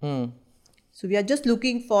them. So we are just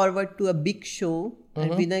looking forward to a big show,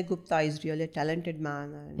 and Vinay Gupta is really a talented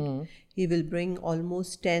man, and he will bring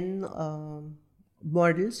almost 10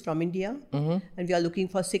 models from India, and we are looking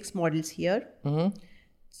for 6 models here.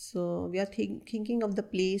 So we are thinking of the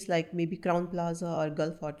place like maybe Crown Plaza or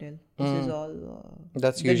Gulf Hotel. This is all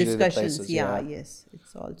That's the usually the discussions. places, Yes,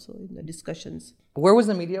 it's also in the discussions. Where was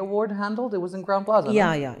the media award handled? It was in Crown Plaza. no?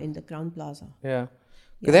 Yeah, in the Crown Plaza. Yeah.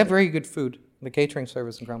 They have very good food. The catering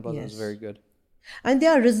service in Crown Plaza is Yes. very good. And they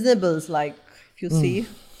are reasonables, like if you see.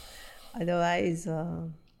 Otherwise,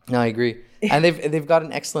 No, I agree. And they've got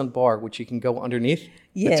an excellent bar which you can go underneath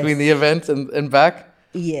Yes. between the event and back.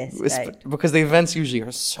 yes, right. Because the events usually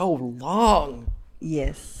are so long.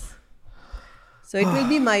 Yes. So it will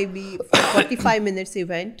be maybe 45 minutes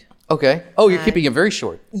event. Okay. Oh, you're keeping it very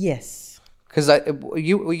short. Yes. Because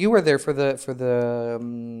you were there for the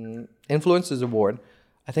Influencers Award.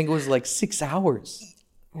 I think it was like 6 hours.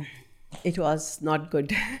 It was not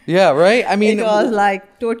good. Yeah, right? I mean, It was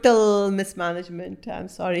like total mismanagement. I'm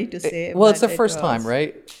sorry to say. well, it's but the it first time, was-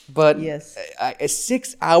 right? But Yes.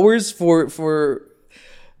 6 hours for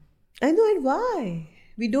I know, and why?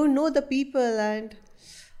 We don't know the people, and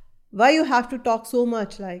why you have to talk so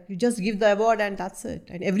much? Like, you just give the award and that's it.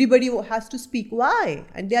 And everybody has to speak. Why?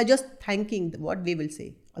 And they are just thanking what they will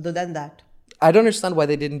say. Other than that. I don't understand why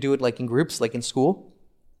they didn't do it like in groups, like in school,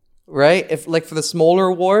 right? If like for the smaller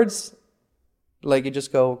awards, like you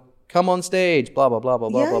just go, come on stage, blah blah blah blah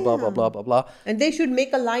blah Yeah, blah blah blah yeah. blah blah blah, And they should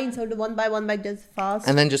make a line sort of one by just fast.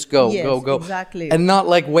 and then just go Yes, go go, exactly. and not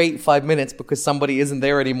like wait 5 minutes because somebody isn't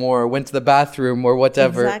there anymore, or went to the bathroom or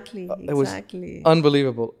whatever. Exactly, It was exactly.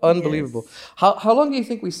 unbelievable, unbelievable. How long do you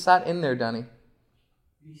think we sat in there, Danny?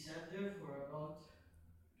 We sat there for about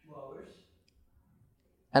 2 hours.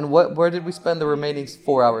 And where did we spend the remaining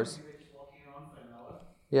 4 hours? We were just walking around for an hour,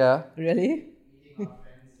 Yeah. Really? meeting our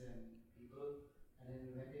friends and people, and then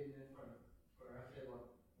we went in there for roughly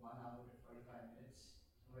about 1 hour to 45 minutes,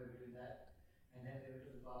 somewhere between that. And then we went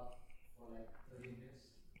to the pub for like 30 minutes,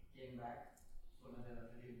 came back for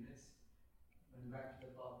another 30 minutes, went back to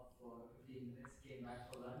the pub for 15 minutes, came back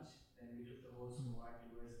for lunch, then we took the whole squad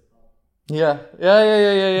towards the pub. Yeah.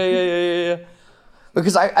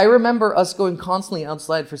 Because I remember us going constantly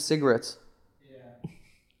outside for cigarettes. Yeah.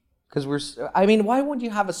 Because I mean, why wouldn't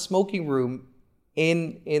you have a smoking room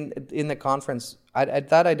in the conference?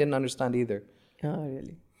 That I didn't understand either. Oh,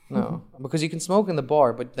 really? No, because you can smoke in the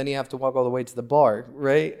bar, but then you have to walk all the way to the bar,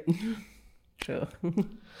 right? True.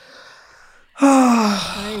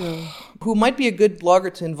 I know. Who might be a good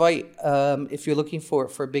blogger to invite if you're looking for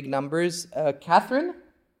big numbers? Catherine.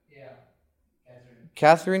 Yeah.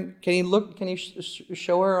 Catherine. Catherine, can you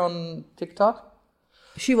show her on TikTok?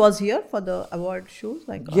 She was here for the award shows?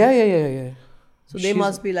 Like, Yeah. So they She's-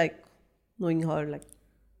 must be like knowing her, like,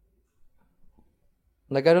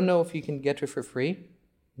 Like, I don't know if you can get her for free,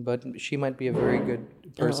 but she might be a very good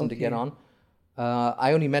person to get okay. on.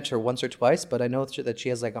 I only met her once or twice, but I know that she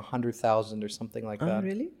has like 100,000 or something like that. oh,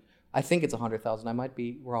 really? I think it's 100,000. I might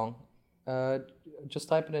be wrong. Just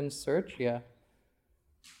type it in search. Yeah.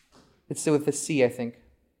 It's with a C, I think.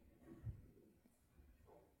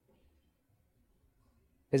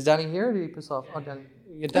 Is Danny here or did he piss off? Oh, Danny.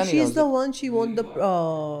 Yeah, Danny She's knows the it. one, she won the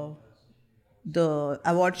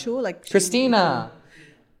award show. Like, Christina.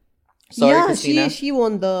 Sorry, yeah, Christina. she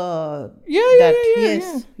won the. Yeah.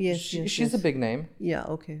 Yes, yes, She's yes. a big name. Yeah,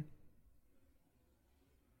 okay.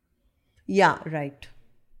 Yeah, right.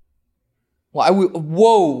 Well,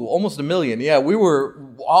 whoa, almost 1 million. Yeah, we were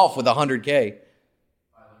off with 100K.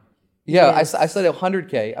 Yeah, Yes. I said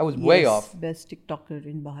 100K. I was way Yes, off. Best TikToker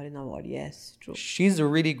in Bahrain Award. Yes, true. She's a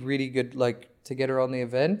really, really good, like, to get her on the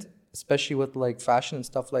event, especially with, like, fashion and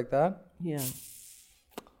stuff like that. Yeah.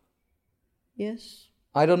 Yes.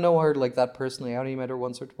 I don't know her, like, that personally. I only met her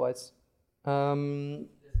once or twice.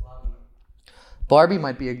 Barbie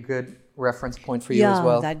might be a good reference point for you yeah, as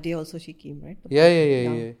well. that day also she came, right?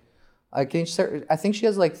 Yeah. I think she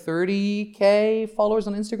has, like, 30K followers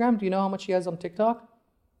on Instagram. Do you know how much she has on TikTok?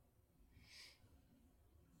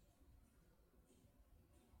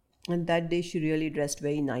 And that day she really dressed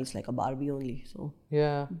very nice, like a Barbie only. So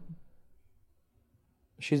Yeah.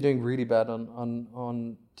 She's doing really bad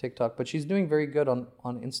on TikTok, but she's doing very good on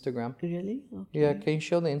Instagram. really? Okay. Yeah, can you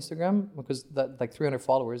show the Instagram? Because that like 300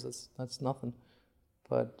 followers, that's nothing.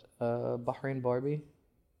 But Bahrain Barbie.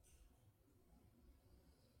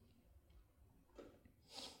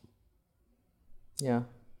 Yeah,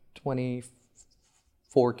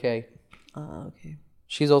 24K. Okay.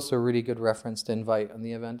 She's also a really good reference to invite on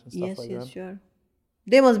the event and stuff Yes, like yes, that. sure.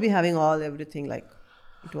 They must be having everything like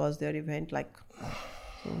it was their event, like.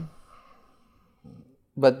 So.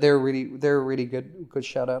 But they're a really good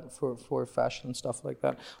shout out for fashion and stuff like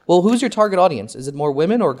that. Well, who's your target audience? Is it more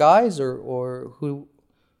women or guys or who?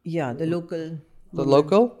 Yeah, the local. The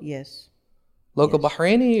local? Yes. Local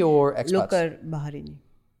Bahraini or expats? Local Bahraini.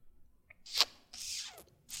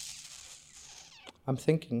 I'm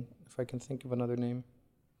thinking if I can think of another name.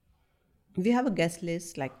 We have a guest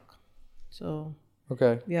list, like, so.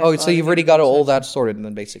 Okay. Yeah, Oh, so you've already got all that sorted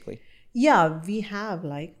then, basically. Yeah, we have,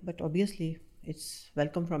 like, but obviously it's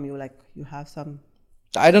welcome from you. Like, you have some.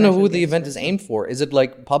 I don't know who Special the guests event is also. aimed for. Is it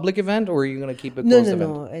like public event or are you going to keep it No, closed no,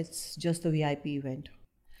 event? no. It's just a VIP event,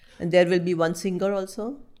 and there will be one singer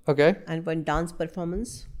also Okay. and one dance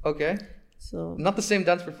performance. Okay. So. Not the same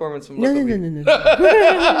dance performance from No, Local no, Beat.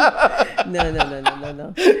 no, no, no.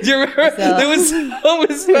 No. Do you remember? So- It was so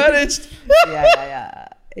mismanaged. Yeah.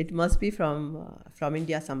 It must be from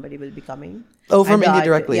India. Somebody will be coming. Oh, from And India the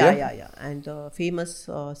directly, yeah? Yeah. And famous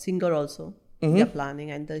singer also. They're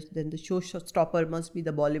planning, and then the showstopper must be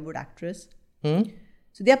the Bollywood actress. Hmm?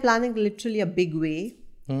 So they're planning literally a big way.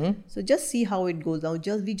 Hmm? So just see how it goes now.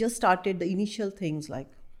 We just started the initial things like.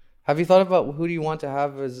 Have you thought about who do you want to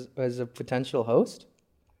have as a potential host?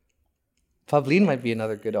 Pavleen might be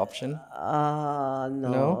another good option.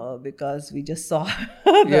 No, because we just saw.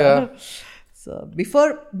 Yeah. So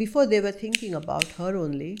before they were thinking about her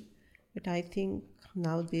only, but I think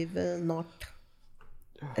now they will not.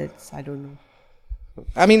 I don't know.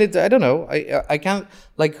 I mean, I don't know. I can't,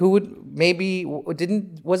 like, who would, maybe,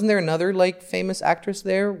 wasn't there another, like, famous actress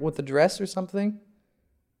there with a dress or something?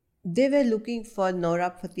 They were looking for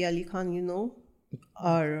Nora Fateh Ali Khan,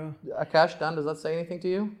 or Akash Dan, does that say anything to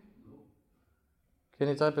you? Can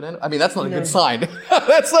you type it in? I mean, that's not a good sign.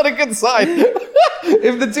 That's not a good sign.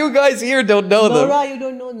 If the two guys here don't know them. Nora, you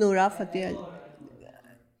don't know Nora Fateh Ali.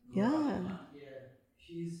 Yeah.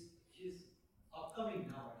 She's upcoming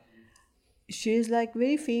now actually. She is like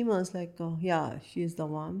very famous, like, she is the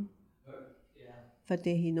one. Yeah.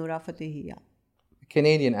 Nora Fatehi, yeah.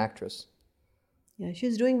 Canadian actress. Yeah,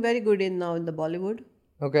 she's doing very good now in the Bollywood.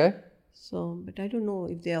 Okay. So, but I don't know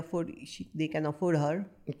if they can afford her.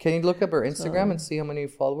 Can you look up her Instagram and see how many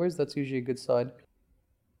followers? That's usually a good sign.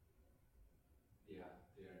 Yeah,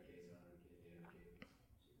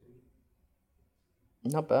 they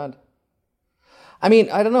are Not bad. I mean,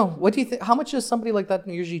 I don't know. What do you think? How much does somebody like that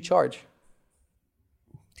usually charge?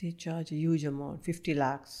 They charge a huge amount, 50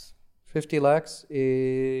 lakhs. 50 lakhs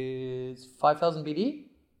is 5,000 BD?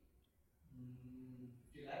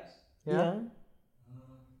 50 lakhs. Yeah. I think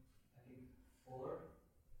 4.8.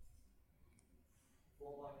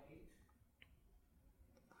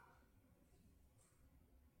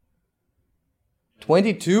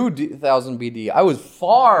 22,000 BD. I was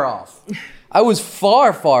far off. I was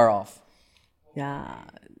far off. Yeah.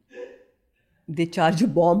 They charge a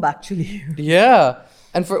bomb actually. Yeah.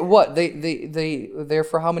 And for what? They're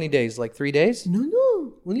for how many days? Like 3 days?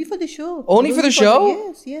 No. Only for the show. Only for the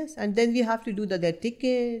show? Yes. And then we have to do their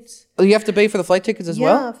tickets. Oh, you have to pay for the flight tickets as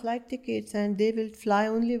well? Yeah, flight tickets. And they will fly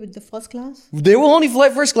only with the first class. They will only fly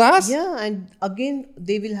first class? Yeah, and again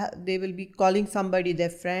they will be calling somebody, their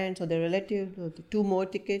friends or their relative, or the 2 more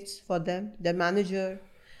tickets for them, their manager,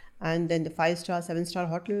 and then the 5-star, 7-star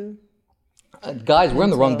hotel. Guys, we're in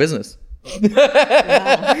the wrong business.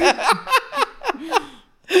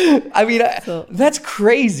 I mean, that's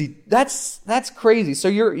crazy. That's crazy. So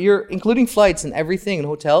you're including flights and everything and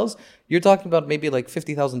hotels. You're talking about maybe like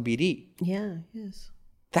 50,000 BD. Yeah, yes.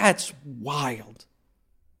 That's wild.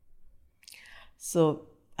 So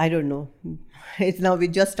I don't know. It's now we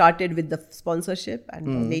just started with the sponsorship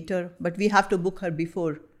and later, but we have to book her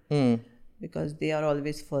before because they are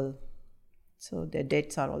always full. So their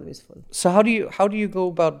dates are always full. So how do you go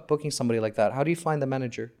about booking somebody like that? How do you find the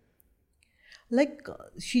manager? Like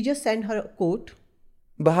she just sent her a quote.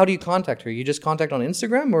 But how do you contact her? You just contact on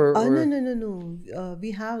Instagram or? No.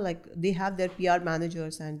 They have their PR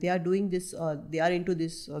managers and they are doing this. They are into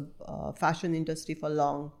this fashion industry for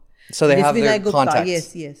long. So they This have their Vinay Gupta,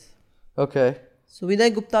 contacts. Yes. Okay. So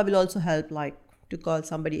Vinay Gupta will also help, like to call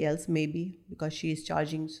somebody else maybe because she is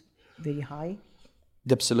charging very high.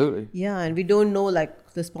 Absolutely. Yeah, and we don't know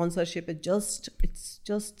like the sponsorship. It's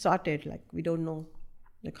just started. Like we don't know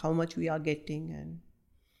like how much we are getting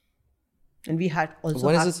and we had also.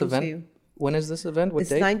 When is have this to event? save. When is this event? What It's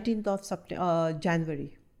date? 19th of September,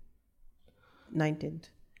 January. 19th.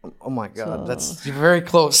 Oh my God, that's very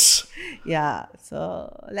close. Yeah,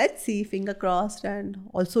 so let's see, finger crossed. And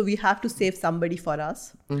also we have to save somebody for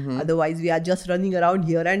us. Otherwise we are just running around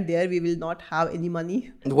here and there. We will not have any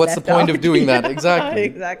money. What's the left point out. of doing that? Exactly.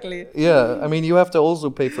 Exactly. Yeah, I mean, you have to also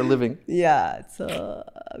pay for living. Yeah, so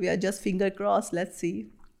we are just finger crossed. Let's see.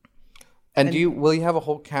 And will you have a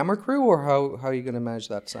whole camera crew, or how are you going to manage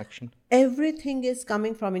that section? Everything is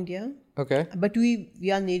coming from India, Okay. but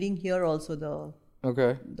we are needing here also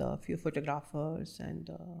Okay. the few photographers and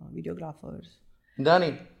videographers.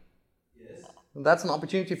 Danny. Yes. That's an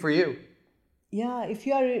opportunity for you. Yeah, if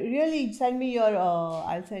you are really, send me your,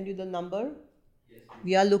 I'll send you the number. Yes.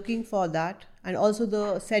 We are looking for that. And also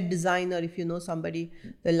the set designer, if you know somebody,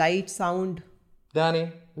 the light, sound.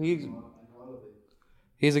 Danny,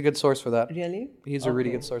 he's a good source for that. Really? He's a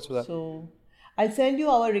really good source for that. So I'll send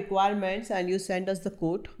you our requirements and you send us the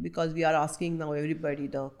quote because we are asking now everybody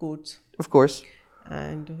the quotes. Of course.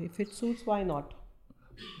 And if it suits, why not?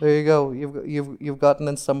 There you go. You've gotten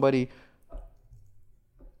in somebody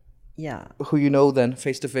Yeah. who you know then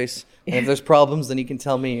face to face. And if there's problems, then you can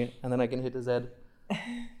tell me, and then I can hit his head.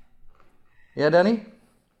 Yeah, Danny?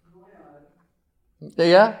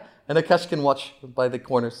 Yeah? And Akash can watch by the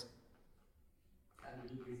corners.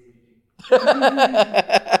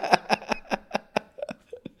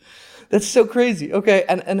 That's so crazy. Okay,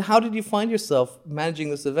 and how did you find yourself managing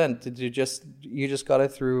this event? Did you just got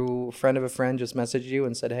it through a friend of a friend just messaged you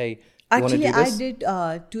and said, "Hey, you want to Actually, do this?"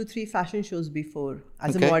 I did 2-3 fashion shows before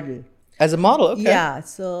as Okay. a model. As a model, okay. Yeah,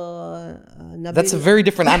 so Nabil, That's a very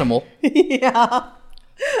different animal. yeah,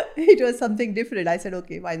 it was something different. I said,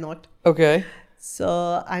 okay, why not? Okay. So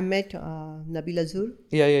I met Nabil Azur.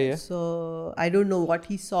 Yeah. So I don't know what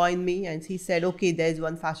he saw in me, and he said, okay, there's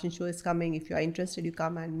one fashion show is coming. If you are interested, you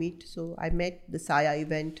come and meet. So I met the Saya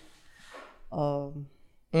event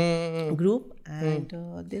group, and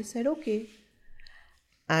they said, okay.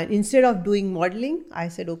 And instead of doing modeling, I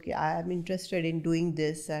said, okay, I am interested in doing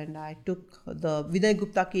this. And I took Vinay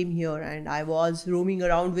Gupta came here, and I was roaming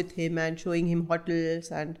around with him and showing him hotels,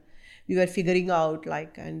 and we were figuring out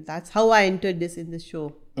and that's how I entered this in the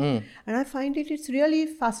show. And I find it's really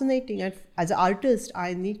fascinating. And as an artist,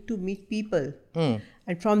 I need to meet people.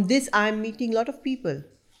 And from this, I'm meeting a lot of people.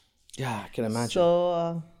 Yeah, I can imagine.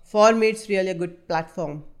 So for me, it's really a good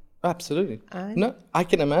platform. Absolutely. And- No, I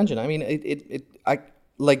can imagine. I mean, I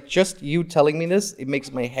like just you telling me this, it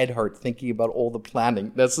makes my head hurt thinking about all the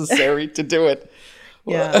planning necessary to do it.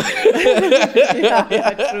 Yeah.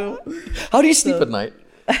 yeah, true. How do you sleep at night?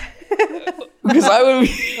 Because I would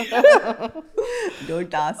be,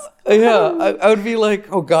 Don't ask. I would be like,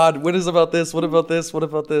 oh God, what is about this? What about this? What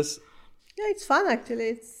about this? Yeah, it's fun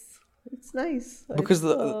actually. It's nice. Because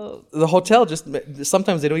It's, the hotel just,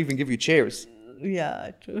 sometimes they don't even give you chairs.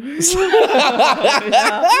 yeah, true.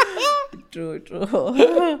 Yeah.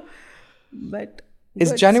 True. But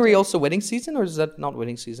Is good January stuff. also wedding season, or is that not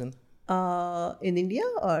wedding season? In India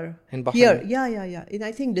or In Bahrain. here? Yeah. In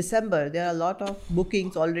I think December there are a lot of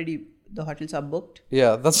bookings already. The hotels are booked.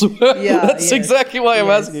 Yeah, that's Yeah, that's yes, exactly why I'm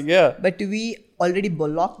yes. asking. Yeah. But we already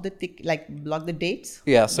block block the dates.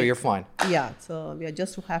 Yeah, so you're fine. Yeah, so we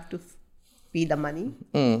just have to pay the money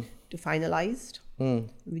to finalized.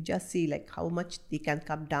 We just see how much they can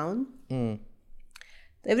come down.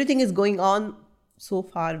 Everything is going on so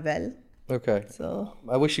far well. Okay. So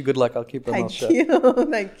I wish you good luck. I'll keep my mouth thank shut. you,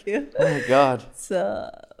 thank you. Oh my God. So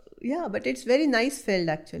yeah, but it's very nice field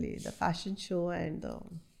actually. The fashion show and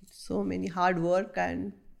so many hard work,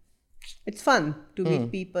 and it's fun to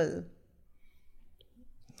meet people.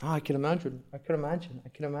 Oh, I can imagine.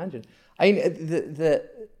 I mean,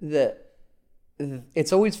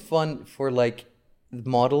 it's always fun for like the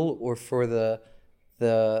model or for the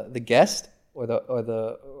guest or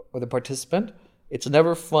the participant. It's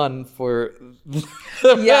never fun for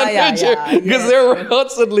the manager because they're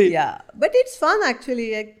constantly. Yeah, but it's fun actually.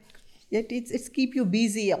 Yet it's keep you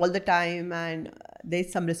busy all the time, and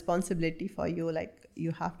there's some responsibility for you.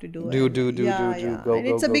 You have to do. Do. Go, and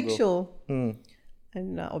it's a big go. show.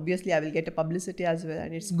 And obviously, I will get a publicity as well,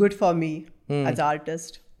 and it's good for me as an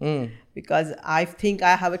artist because I think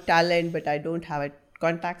I have a talent, but I don't have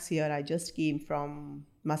contacts here. I just came from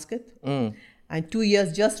Muscat, and 2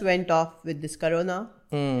 years just went off with this corona.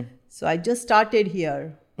 So I just started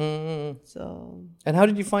here. So And how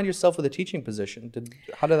did you find yourself with a teaching position?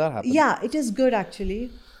 How did that happen? yeah, it is good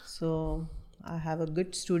actually. So I have a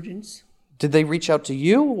good students. Did they reach out to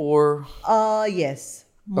you or Yes.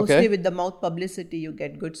 Mostly Okay. with the mouth publicity, you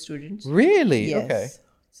get good students. really? Yes. Okay.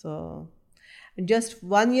 So just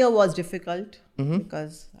 1 year was difficult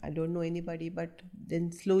because I don't know anybody, but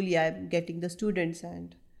then slowly I'm getting the students,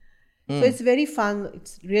 and so it's very fun.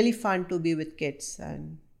 It's really fun to be with kids,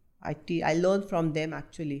 and I learn from them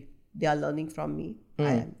actually. They are learning from me.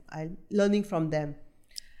 I'm learning from them.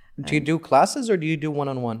 Do you do classes or do you do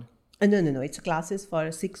one-on-one? No. It's classes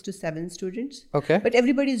for 6 to 7 students. Okay. But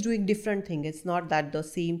everybody is doing different thing. It's not that the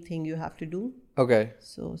same thing you have to do. Okay.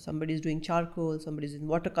 So somebody is doing charcoal, somebody's in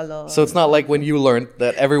watercolor. So it's not like when you learned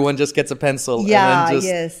that everyone just gets a pencil Yeah, and then just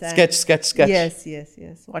yes, and- sketch.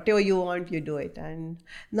 Yes. Whatever you want, you do it. And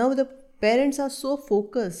now the parents are so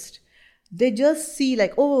focused. They just see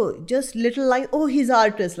just little line. Oh, he's an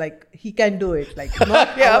artist. He can do it.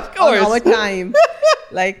 Not Yeah, of course. on our time.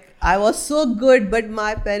 I was so good, but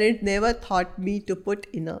my parents never taught me to put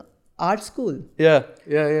in a art school.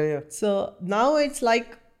 Yeah. So now it's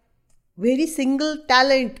very single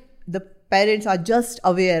talent. The parents are just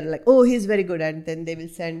aware, oh, he's very good, and then they will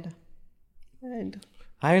send. And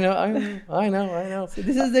I know. so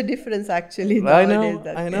this is the difference actually. I nowadays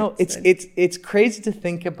that know. I know. kids It's crazy to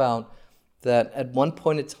think about that. At one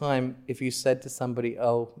point in time, if you said to somebody,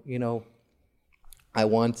 "Oh, I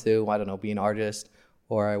want to, I don't know, be an artist,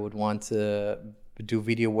 or I would want to do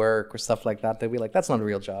video work or stuff like that," they'd be like, "That's not a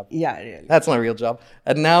real job. Yeah, really. That's not a real job."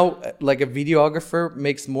 And now, like a videographer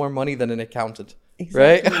makes more money than an accountant, Exactly.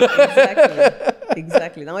 right? Exactly.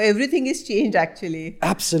 Exactly. Now everything is changed actually.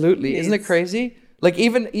 Absolutely. Isn't it Yes. crazy? Like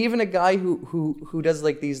even a guy who does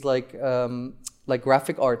like these like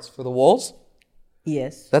graphic arts for the walls,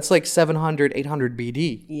 Yes. that's like 700, 800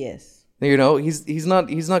 BD. Yes. You know, he's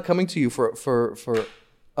not coming to you for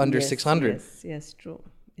under Yes, 600. Yes, yes, true.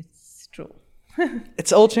 It's true.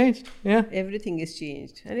 It's all changed. Yeah. Everything is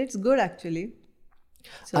changed, and it's good actually.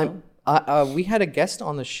 So We had a guest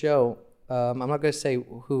on the show. I'm not going to say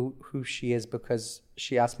who she is because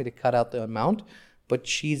she asked me to cut out the amount, but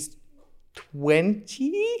she's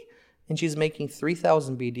 20 and she's making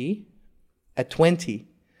 3,000 BD at 20.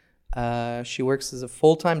 She works as a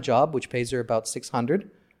full-time job, which pays her about 600,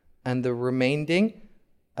 and the remaining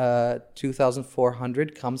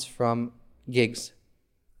 2,400 comes from gigs.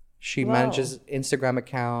 She Wow. manages Instagram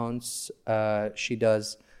accounts. She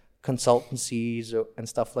does consultancies and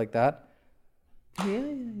stuff like that.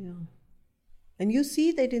 yeah. And you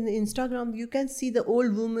see that in Instagram, you can see the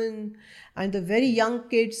old women and the very young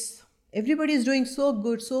kids. Everybody is doing so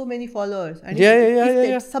good, so many followers. And Yeah, if yeah.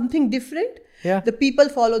 there's something different, Yeah. the people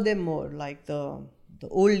follow them more. Like the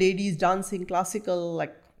old ladies dancing classical,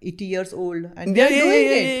 like 80 years old, and they're doing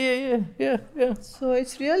it. Yeah. So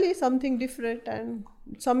it's really something different, and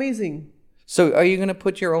it's amazing. So are you going to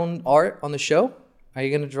put your own art on the show? Are you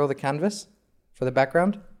going to draw the canvas for the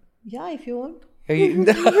background? Yeah, if you want, Are you...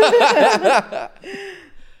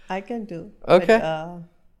 I can do. Okay. But,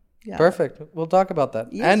 yeah. Perfect. We'll talk about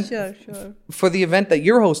that. Yes, And sure. for the event that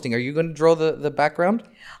you're hosting, are you going to draw the background?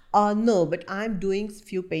 No, but I'm doing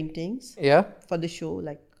few paintings Yeah. for the show.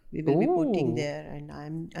 Like we will be putting Ooh. there, and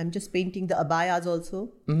I'm just painting the abayas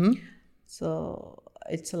also. Mm-hmm. So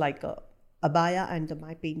it's like a abaya, and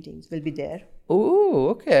my paintings will be there. Ooh,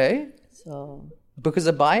 okay. So Because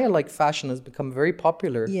abaya like fashion has become very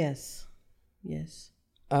popular. yes.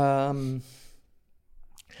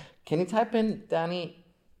 Can you type in, Danny?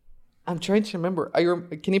 I'm trying to remember.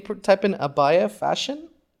 Can you type in abaya fashion?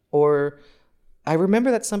 Or I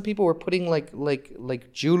remember that some people were putting like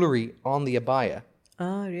jewelry on the abaya.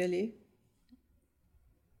 Ah, really?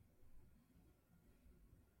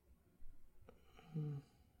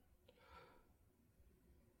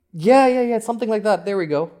 Yeah, something like that. There we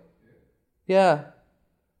go. Yeah.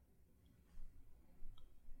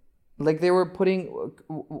 Like they were putting.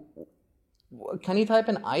 Can you type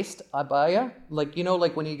in iced abaya? Like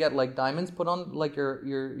like when you get like diamonds put on like your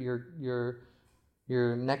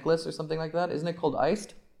necklace or something like that. Isn't it called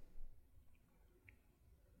iced?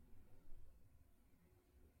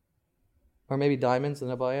 Or maybe diamonds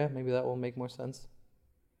and abaya. Maybe that will make more sense.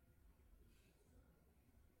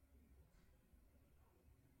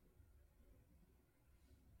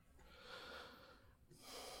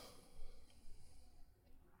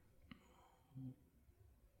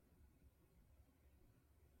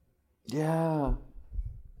 Yeah.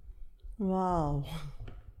 Wow.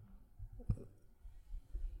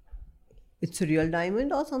 It's a real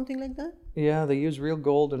diamond or something like that? Yeah, they use real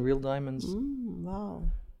gold and real diamonds. Wow.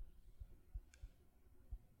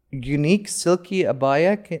 Unique silky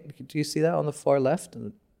abaya. Do you see that on the far left?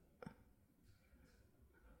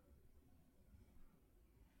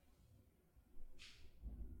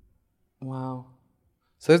 Wow.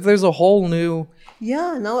 So there's a whole new...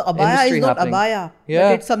 Yeah, now abaya Industry is not happening. abaya. Yeah.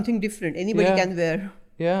 But it's something different. Anybody Yeah. can wear.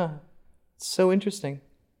 Yeah. It's so interesting.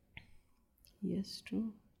 Yes,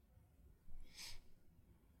 true.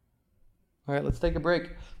 All right, let's take a break.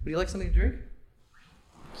 Would you like something to drink?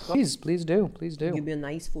 Please do. Please do. Give me a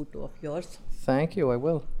nice photo of yours. Thank you, I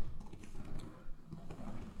will.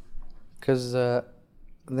 Because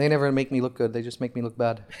they never make me look good. They just make me look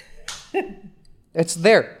bad. It's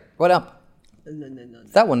there. What up? No.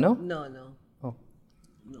 That one, no? No. Oh.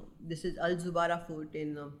 No. This is Al Zubara Fort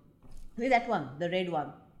in... Wait, that one. The red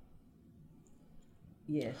one.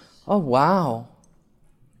 Yes. Oh, wow.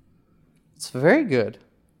 It's very good.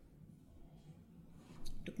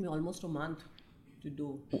 Took me almost a month to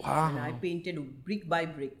do. Wow. And I painted brick by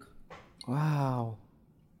brick. Wow.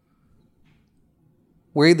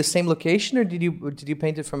 Were you the same location or did you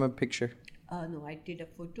paint it from a picture? No, I did a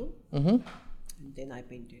photo. Mm-hmm. And then I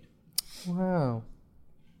painted. Wow.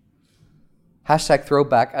 Hashtag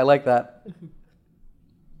throwback. I like that.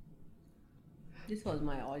 This was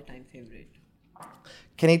my all-time favorite.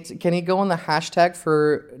 Can you go on the hashtag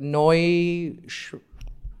for Neuschwanstein.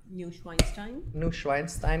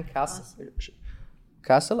 Neuschwanstein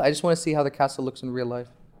Castle? I just want to see how the castle looks in real life.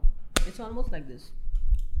 It's almost like this.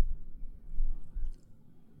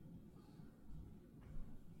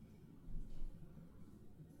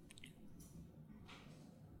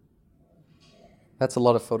 That's a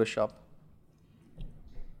lot of Photoshop.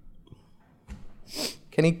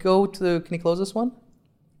 Can you close this one?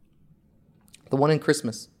 The one in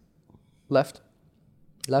Christmas. Left.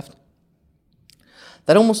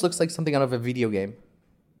 That almost looks like something out of a video game.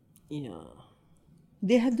 Yeah.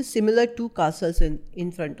 They have the similar two castles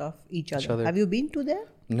in front of each other. Have you been to there?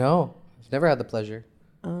 No, I've never had the pleasure.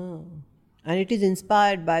 Oh. And it is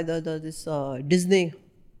inspired by this Disney.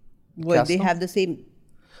 Well, they have the same.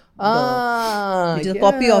 It is a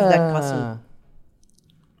copy of that castle.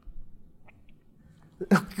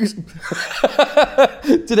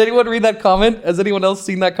 Did anyone read that comment? Has anyone else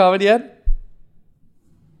seen that comment yet?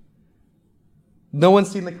 No one's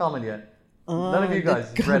seen the comment yet. None of you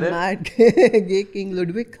guys read it. Mad gay King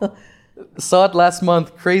Ludwig. Saw it last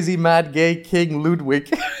month. Crazy mad gay King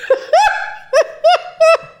Ludwig.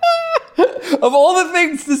 Of all the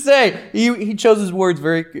things to say, he chose his words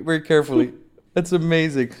very, very carefully. That's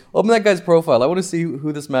amazing. Open that guy's profile. I want to see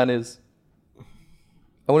who this man is.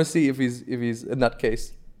 I want to see if he's a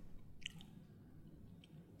nutcase.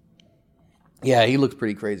 Yeah, he looks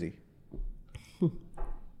pretty crazy.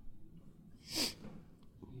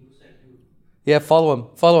 Yeah, follow him.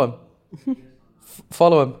 Follow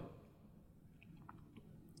him.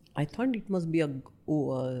 I thought it must be the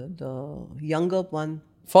younger one.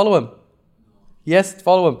 Follow him. Yes,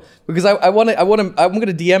 follow him. Because I'm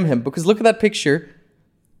gonna DM him because look at that picture.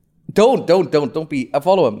 Don't be.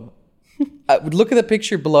 Follow him. Look at the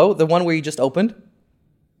picture below, the one where you just opened.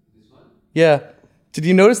 This one? Yeah. Did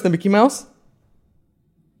you notice the Mickey Mouse?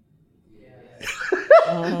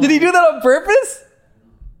 Yeah. Did he do that on purpose?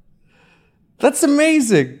 That's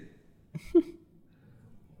amazing.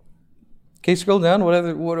 Okay, scroll down. What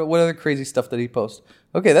other crazy stuff did he post?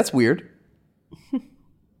 Okay, that's weird.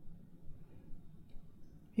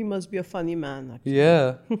 He must be a funny man, actually.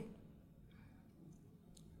 Yeah.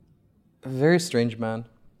 A very strange man.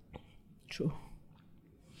 True.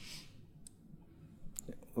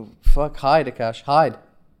 Fuck, hide, Akash, hide.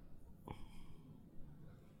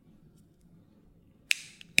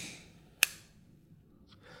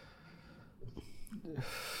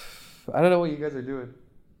 I don't know what you guys are doing.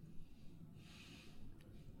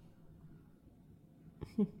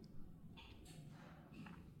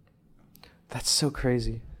 That's so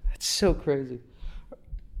crazy. That's so crazy.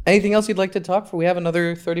 Anything else you'd like to talk for? We have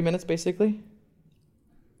another 30 minutes, basically.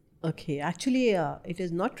 Okay, actually, it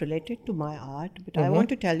is not related to my art, but I want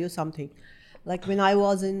to tell you something. Like when I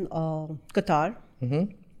was in Qatar,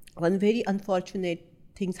 one very unfortunate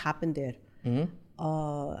things happened there. And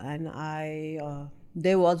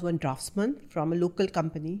there was one draftsman from a local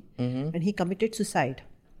company, and he committed suicide.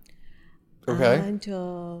 Okay.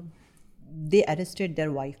 And they arrested their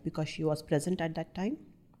wife because she was present at that time.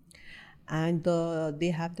 And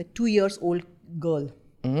they have the 2-year-old girl.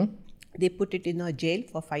 They put it in a jail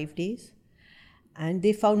for 5 days, and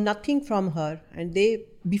they found nothing from her. And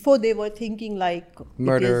before they were thinking like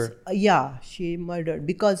murder. She murdered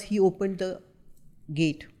because he opened the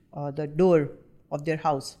gate or the door of their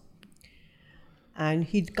house, and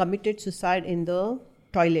he committed suicide in the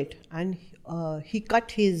toilet. And he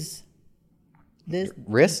cut his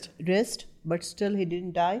Wrist, but still he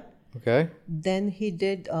didn't die. Okay. Then he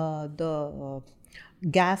did the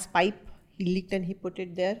gas pipe. He leaked and he put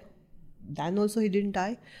it there. Then also he didn't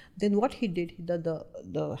die. Then what he did,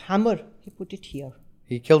 the hammer, he put it here.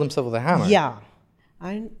 He killed himself with a hammer. Yeah.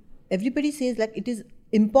 And everybody says like it is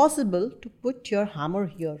impossible to put your hammer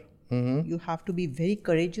here. You have to be very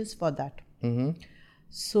courageous for that.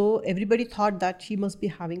 So everybody thought that she must be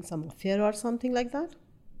having some affair or something like that.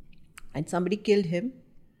 And somebody killed him.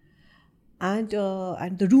 And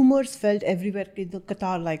the rumors felt everywhere in the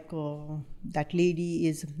Qatar, like that lady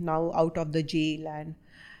is now out of the jail, and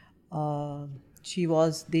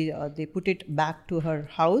they put it back to her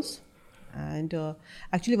house. And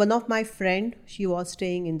actually one of my friend, she was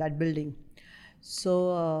staying in that building.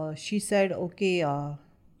 So she said, okay,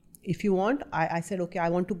 if you want, I said, okay, I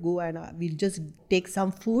want to go, and we'll just take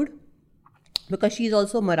some food, because she's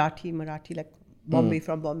also Marathi like Bombay,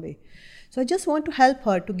 from Bombay. So I just want to help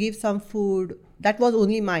her to give some food. That was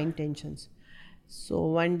only my intentions. So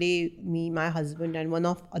one day, me, my husband, and one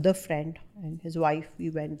of other friend and his wife, we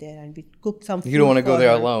went there and we cooked some food. You don't want to go for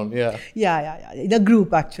there her. alone, yeah. Yeah. In a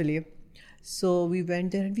group, actually. So we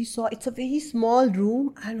went there and we saw it's a very small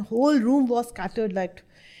room, and whole room was scattered, like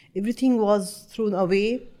everything was thrown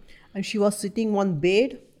away. And she was sitting on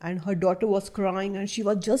bed, and her daughter was crying, and she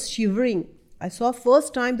was just shivering. I saw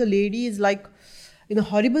first time the lady is like in a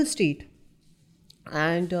horrible state.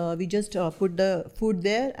 And we just put the food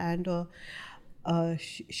there, and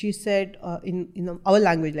she said in our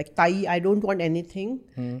language, like, Tai, I don't want anything.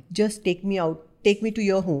 Just take me out, take me to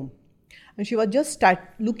your home. And she was just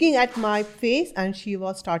looking at my face, and she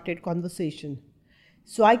was started conversation.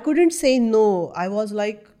 So I couldn't say no.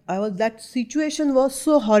 That situation was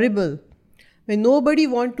so horrible. When nobody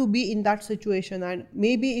want to be in that situation, and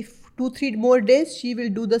maybe if 2-3 more days, she will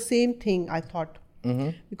do the same thing, I thought.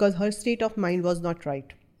 Because her state of mind was not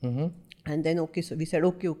right. And then, okay, so we said,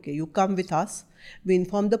 okay, you come with us. We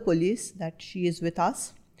informed the police that she is with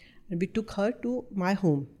us. And we took her to my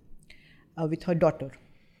home with her daughter.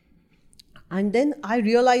 And then I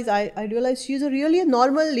realized she's really a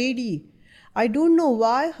normal lady. I don't know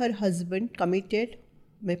why her husband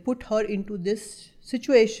put her into this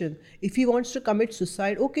situation. If he wants to commit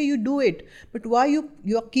suicide, okay, you do it. But why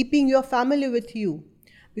you are keeping your family with you?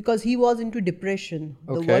 Because he was into depression,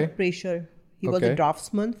 the work pressure. He was a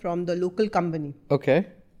draftsman from the local company. Okay.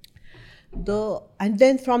 And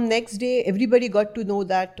then from next day, everybody got to know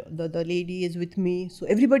that the lady is with me. So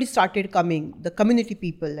everybody started coming, the community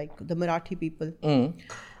people, like the Marathi people.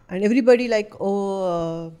 And everybody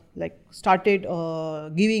started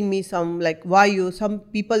giving me some, some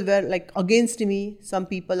people were against me, some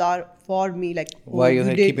people are for me, why you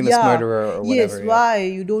keeping this murderer or whatever. Yes, why?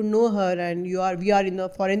 You don't know her, and we are in a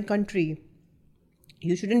foreign country.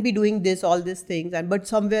 You shouldn't be doing all these things. But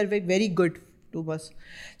some were very good to us.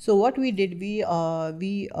 So what we did, we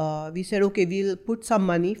said, okay, we'll put some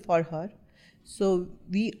money for her. So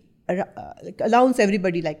we announce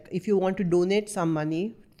everybody, if you want to donate some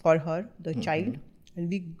money for her, the child. And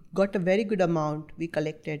we got a very good amount we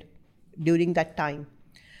collected during that time.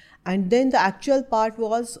 And then the actual part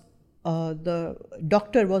was the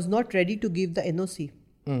doctor was not ready to give the NOC.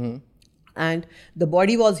 And the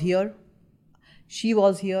body was here. She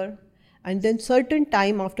was here. And then certain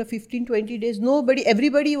time after 15-20 days,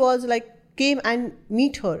 everybody was came and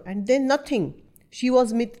meet her. And then nothing. She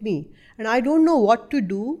was with me. And I don't know what to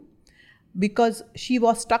do because she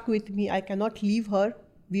was stuck with me. I cannot leave her.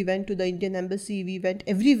 We went to the Indian embassy. We went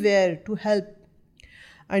everywhere to help.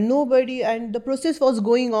 And and the process was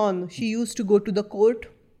going on. She used to go to the court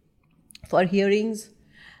for hearings.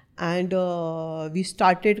 And we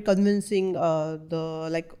started convincing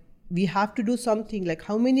we have to do something,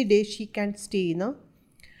 how many days she can stay,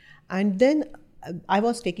 And then I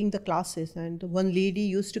was taking the classes, and one lady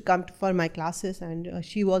used to come for my classes, and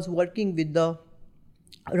she was working with the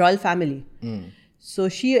royal family. So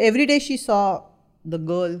every day she saw the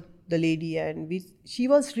girl, the lady, and she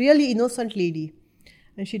was really innocent lady.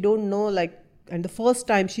 And she don't know, and the first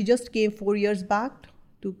time she just came 4 years back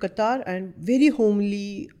to Qatar, and very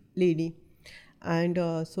homely lady. And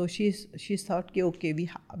so she thought, okay,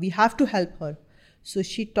 we have to help her. So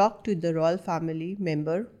she talked to the royal family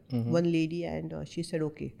member, one lady, and she said,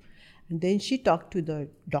 okay. And then she talked to the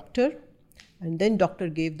doctor, and then doctor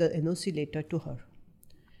gave the NOC letter to her.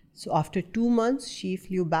 So after 2 months, she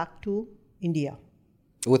flew back to India.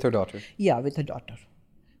 With her daughter? Yeah, with her daughter.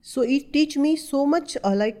 So it teach me so much,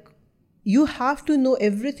 you have to know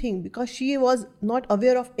everything, because she was not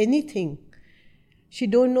aware of anything. She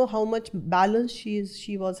don't know how much balance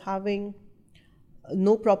she was having,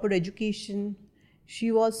 no proper education.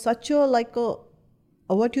 She was such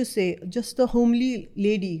just a homely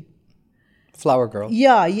lady. Flower girl.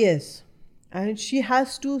 Yeah, yes. And she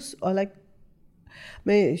has to,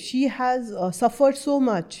 she has suffered so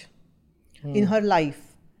much in her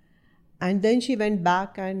life. And then she went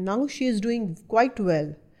back, and now she is doing quite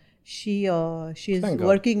well. She is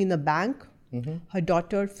working in a bank. Her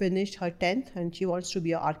daughter finished her 10th, and she wants to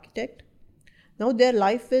be an architect. Now their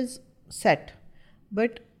life is set.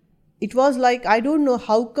 But it was I don't know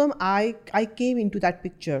how come I came into that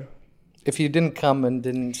picture. If you didn't come and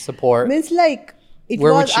didn't support... Means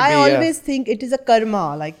I always think it is a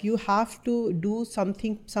karma. You have to do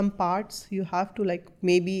something, some parts. You have to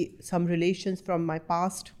maybe some relations from my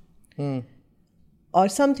past. Or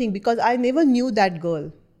something, because I never knew that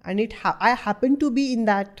girl. And I happened to be in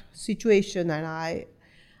that situation, and I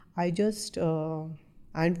just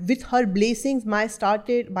and with her blessings, my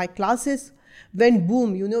classes went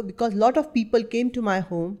boom, because a lot of people came to my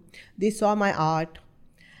home. They saw my art,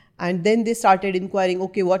 and then they started inquiring,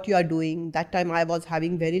 okay, what you are doing. That time I was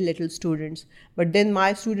having very little students, but then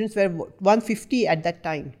my students were 150 at that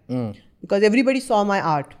time, because everybody saw my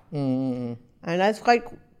art, and I was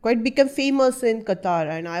quite become famous in Qatar.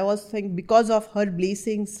 And I was thinking, because of her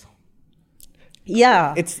blessings,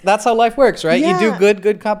 that's how life works, right? Yeah. You do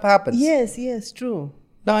good happens. Yes, true.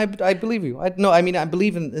 No, I believe you. I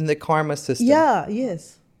believe in the karma system. Yeah,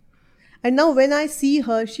 yes. And now when I see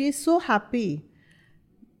her, she is so happy.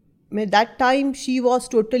 That time she was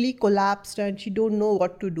totally collapsed, and she don't know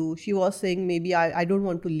what to do. She was saying, maybe I don't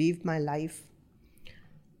want to live my life.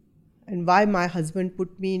 and why my husband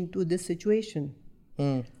put me into this situation.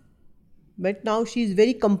 But now she's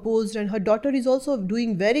very composed, and her daughter is also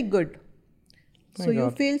doing very good. So Thank you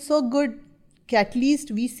God. feel so good. At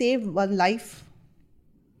least we saved one life.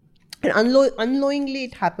 And unknowingly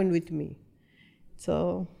it happened with me.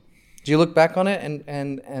 So Do you look back on it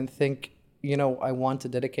and think, you know, I want to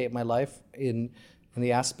dedicate my life in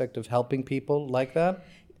the aspect of helping people like that?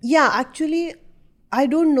 yeah, actually, I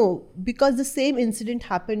don't know, because the same incident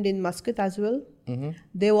happened in Muscat as well.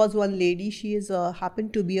 There was one lady. She is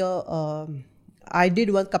happened to be I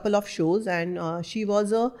did one couple of shows, and she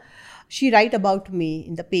write about me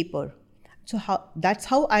in the paper. So that's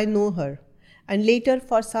how I know her. And later,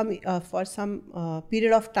 for some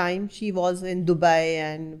period of time, she was in Dubai,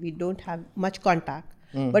 and we don't have much contact.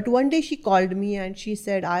 But one day she called me and she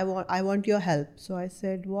said, I want your help. So I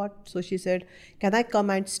said, what? So she said, can I come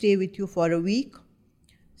and stay with you for a week?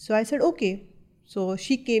 So I said, okay. So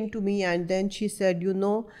she came to me, and then she said, you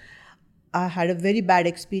know, I had a very bad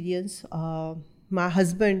experience. My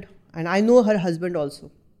husband, and I know her husband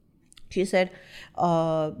also. She said,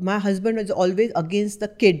 my husband was always against the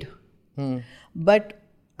kid. But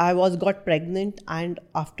I got pregnant, and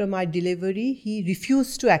after my delivery, he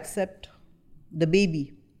refused to accept the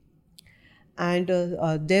baby. And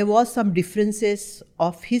there was some differences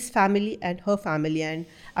of his family and her family, and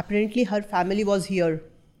apparently her family was here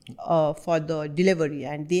for the delivery,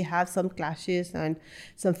 and they have some clashes and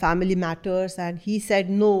some family matters, and he said,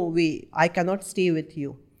 no way, I cannot stay with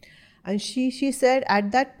you. And she said,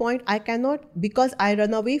 at that point, I cannot, because I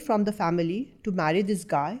run away from the family to marry this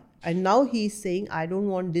guy, and now he is saying, I don't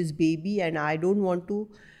want this baby, and I don't want to.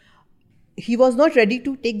 He was not ready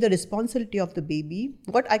to take the responsibility of the baby.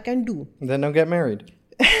 What I can do? Then don't get married.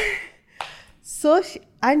 So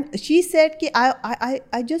she said, ki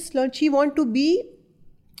I just learned she want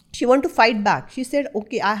to fight back. She said,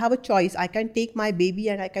 okay, I have a choice. I can take my baby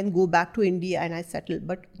and I can go back to India and I settle.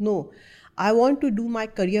 But no, I want to do my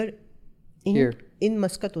career in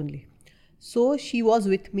Muscat only. So she was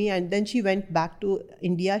with me, and then she went back to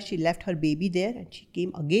India. She left her baby there and she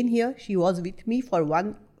came again here. She was with me for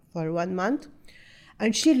one month,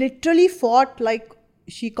 and she literally fought. Like,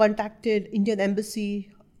 she contacted Indian embassy,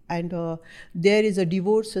 and there is a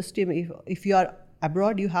divorce system. If you are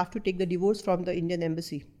abroad, you have to take the divorce from the Indian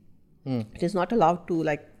embassy. It is not allowed to,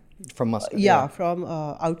 like, From Muscat. from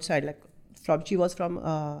outside. Like, she was from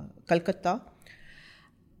Calcutta,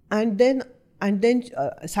 and then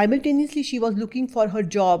simultaneously she was looking for her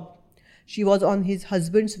job. She was on his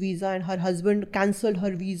husband's visa, and her husband cancelled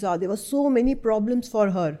her visa. There were so many problems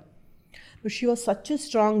for her, but she was such a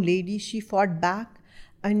strong lady. She fought back,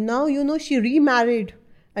 and now, you know, she remarried,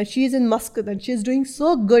 and she is in Muscat, and she is doing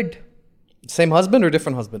so good. Same husband or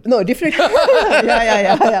different husband? No, different.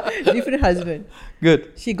 yeah. Different husband.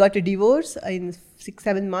 Good. She got a divorce in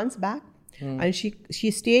 6-7 months back, and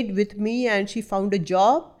she stayed with me, and she found a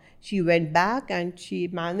job. She went back and she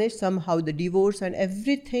managed somehow the divorce and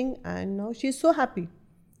everything, and now she's so happy.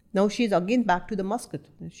 Now she's again back to the Muscat.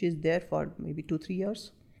 She's there for maybe 2-3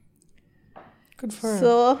 years. Good for her.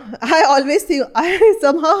 So I always think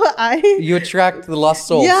You attract the lost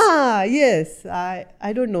souls. Yeah, yes.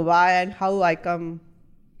 I don't know why and how I come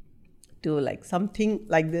to like something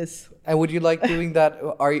like this. And would you like doing that?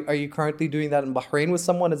 Are you currently doing that in Bahrain with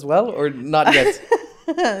someone as well, or not yet?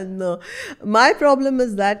 No. My problem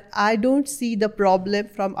is that I don't see the problem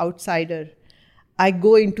from outsider. I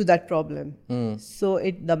go into that problem. So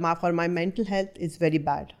for my mental health is very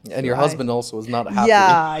bad. And your husband also is not happy.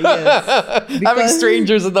 Yeah, yes. Having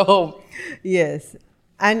strangers in the home. Yes.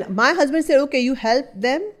 And my husband said, okay, you help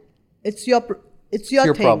them. It's your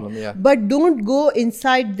thing. problem, yeah. But don't go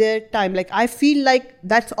inside their time. Like, I feel like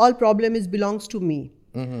that's all problem belongs to me.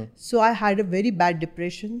 So I had a very bad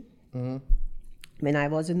depression when I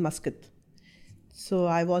was in Muscat. So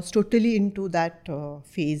I was totally into that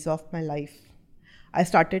phase of my life. I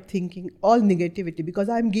started thinking all negativity because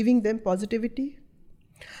I'm giving them positivity.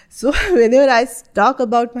 So whenever I talk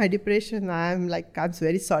about my depression, I'm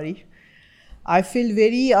very sorry. I feel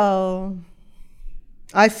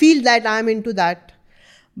I feel that I'm into that.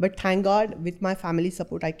 But thank God, with my family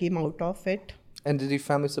support, I came out of it. And did your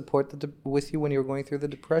family support with you when you were going through the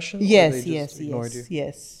depression? Yes. Ignored you?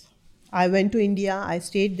 Yes. I went to India. I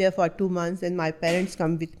stayed there for 2 months, and my parents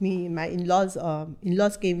come with me. My in-laws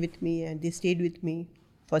came with me, and they stayed with me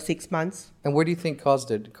for 6 months. And where do you think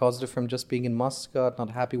caused it? Caused it from just being in Muscat, not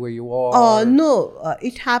happy where you are? No,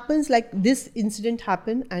 it happens like this incident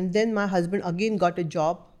happened, and then my husband again got a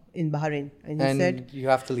job in Bahrain, and he said, you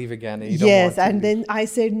have to leave again. And you yes, don't want and to then I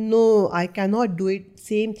said, no, I cannot do it.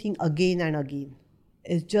 Same thing again and again.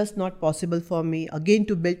 It's just not possible for me again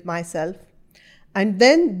to build myself. And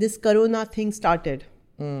then this corona thing started.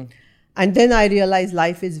 And then I realized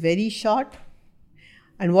life is very short.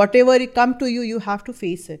 And whatever it come to you, you have to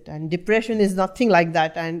face it. And depression is nothing like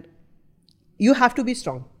that. And you have to be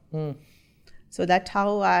strong. So that's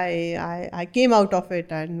how I came out of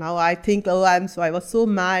it. And now I think, I was so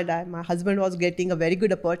mad. My husband was getting a very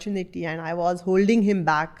good opportunity and I was holding him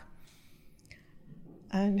back.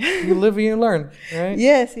 And You live and you learn, right?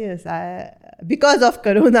 yes, because of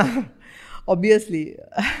corona, obviously.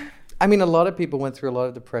 I mean, a lot of people went through a lot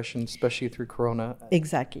of depression, especially through Corona.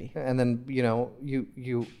 Exactly. And then,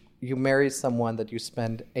 you marry someone that you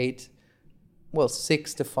spend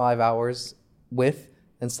 6 to 5 hours with,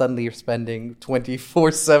 and suddenly you're spending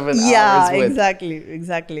 24/7 hours with.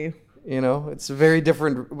 Exactly. It's a very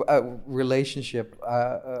different relationship.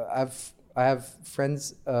 I have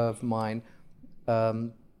friends of mine.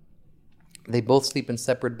 They both sleep in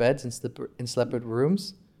separate beds in separate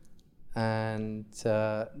rooms, and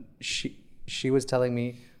she was telling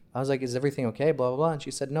me, I was like, "Is everything okay?" Blah blah blah, and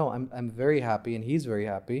she said, "No, I'm very happy, and he's very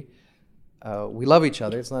happy. We love each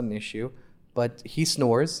other. It's not an issue, but he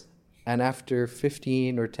snores, and after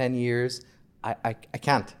 15 or 10 years, I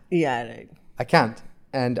can't. Yeah, right. I can't,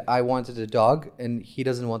 and I wanted a dog, and he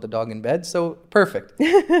doesn't want the dog in bed, so perfect."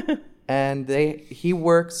 And he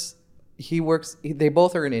works. They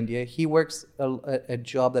both are in India. He works a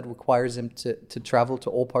job that requires him to travel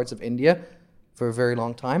to all parts of India for a very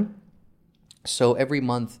long time. So every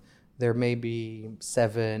month there may be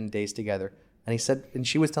 7 days together. And he said, and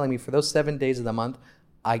she was telling me, for those 7 days of the month,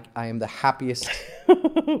 I am the happiest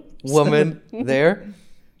woman there.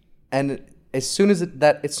 And as soon as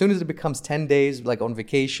it becomes 10 days, like on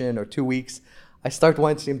vacation or 2 weeks, I start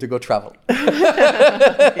wanting him to go travel.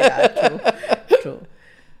 Yeah, true.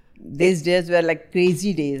 These days were like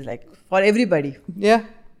crazy days, like for everybody. Yeah.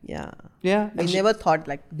 We never thought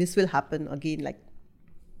like this will happen again. Like,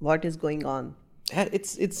 what is going on?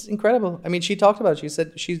 It's incredible. I mean, she talked about it. She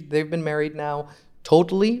said they've been married now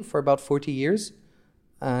totally for about 40 years.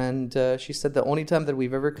 And she said the only time that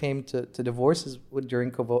we've ever came to divorce is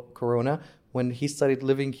during Corona, when he started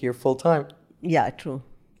living here full time. Yeah, true.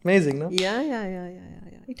 Amazing, no? Yeah.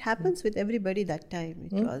 It happens with everybody that time.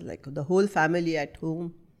 It was like the whole family at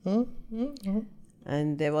home.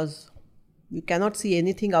 And you cannot see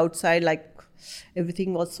anything outside, like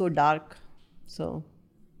everything was so dark. So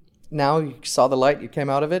now you saw the light, you came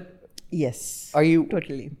out of it? Yes.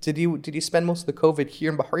 Totally. Did you spend most of the COVID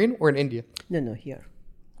here in Bahrain or in India? No, here.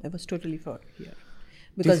 I was totally for here.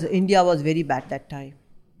 Because India was very bad that time.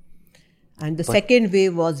 And the second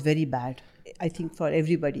wave was very bad, I think, for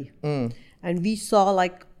everybody. And we saw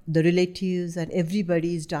like the relatives and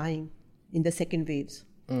everybody is dying in the second waves.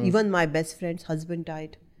 Even my best friend's husband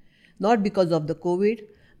died. Not because of the COVID,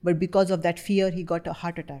 but because of that fear, he got a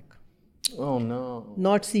heart attack. Oh, no.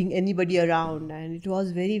 Not seeing anybody around. And it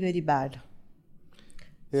was very, very bad.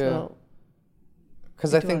 Yeah.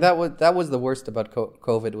 Because I think that was the worst about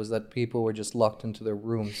COVID, was that people were just locked into their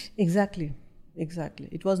rooms. Exactly.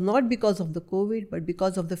 It was not because of the COVID, but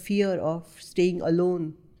because of the fear of staying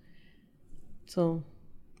alone. So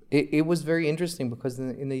it was very interesting, because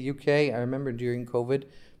in the UK, I remember during COVID,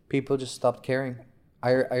 people just stopped caring.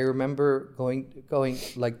 I remember going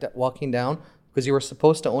like that, walking down, because you were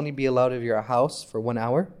supposed to only be allowed out of your house for 1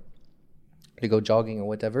 hour to go jogging or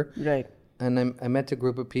whatever. Right. And I met a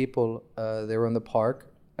group of people. They were in the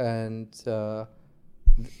park, and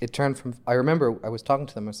it turned from. I remember I was talking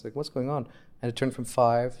to them. I was like, "What's going on?" And it turned from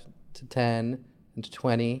 5 to 10 and to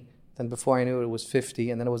 20. Then before I knew it was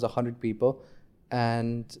 50, and then it was 100 people,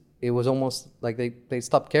 and it was almost like they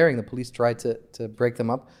stopped caring. The police tried to break them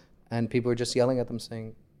up, and people were just yelling at them,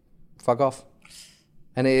 saying, "Fuck off."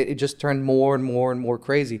 And it just turned more and more and more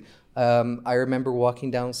crazy. I remember walking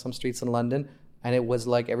down some streets in London, and it was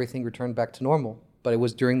like everything returned back to normal. But it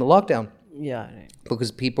was during the lockdown. Yeah. Right.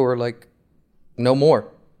 Because people were like, no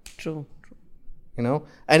more. True.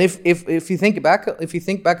 And if you think back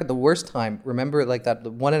at the worst time, remember like that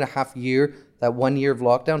 1.5 year, that 1 year of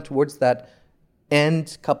lockdown, towards that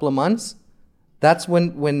end couple of months, that's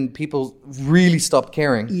when people really stopped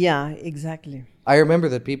caring. Yeah, exactly. I remember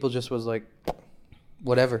that people just was like,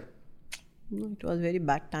 whatever. It was very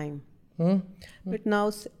bad time. But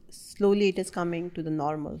now slowly it is coming to the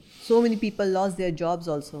normal. So many people lost their jobs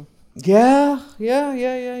also. Yeah.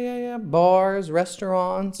 Bars,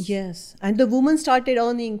 restaurants. Yes. And the women started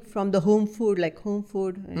earning from the home food.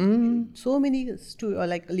 And so many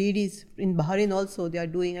like ladies in Bahrain also, they are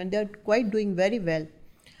doing, and they are quite doing very well.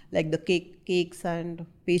 Like the cakes and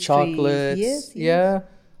pastries. Chocolates. Yes. Yeah.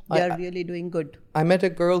 They are really doing good. I met a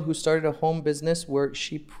girl who started a home business where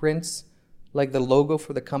she prints like the logo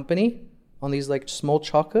for the company on these like small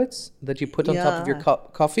chocolates that you put on top of your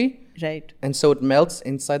coffee. Right. And so it melts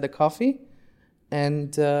inside the coffee.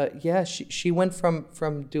 And she went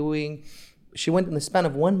she went in the span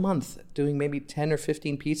of 1 month doing maybe 10 or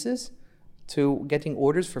 15 pieces to getting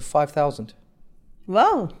orders for 5,000.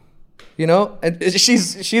 Wow. You know, and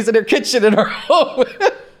she's in her kitchen in her home.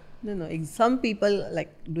 No. Some people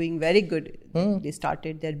like doing very good. They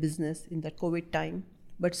started their business in the COVID time,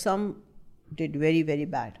 but some did very, very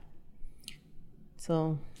bad.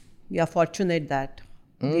 So we are fortunate that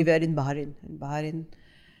we were in Bahrain. In Bahrain,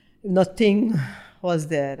 nothing was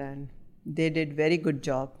there, and they did very good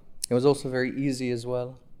job. It was also very easy as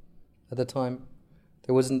well at the time.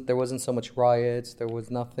 There wasn't so much riots. There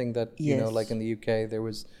was nothing that like in the UK.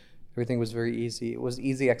 Everything was very easy. It was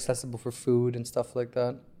easy accessible for food and stuff like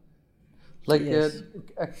that. Like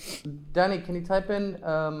Danny, can you type in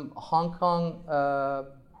Hong Kong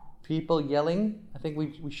people yelling? I think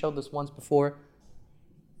we showed this once before.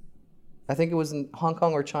 I think it was in Hong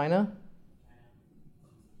Kong or China.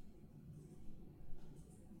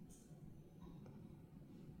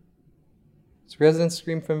 It's residents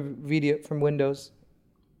scream from windows.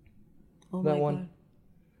 Oh That my one. God.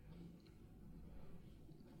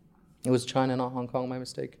 It was China, not Hong Kong. My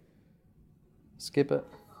mistake. Skip it.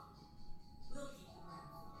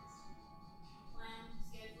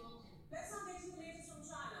 Let's not get too latest from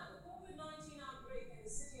China. The COVID-19 outbreak in the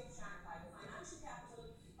city of Shanghai, the financial capital,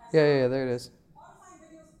 has Yeah. There it is. horrifying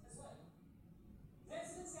videos as well.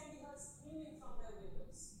 Residents can be heard screaming from their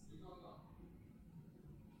windows.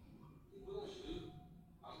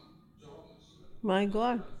 My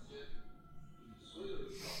God.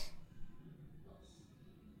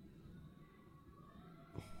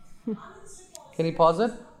 Can you pause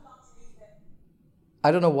it?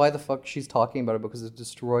 I don't know why the fuck she's talking about it because it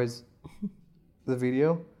destroys the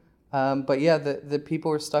video. But yeah, the people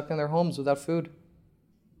were stuck in their homes without food.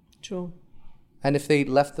 True. And if they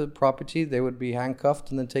left the property, they would be handcuffed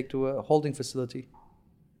and then taken to a holding facility.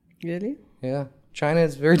 Really? Yeah. China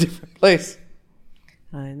is a very different place.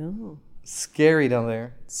 I know. Scary down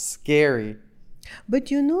there. Scary. But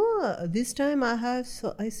this time I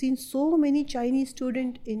seen so many Chinese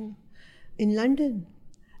students in London.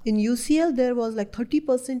 In UCL there was like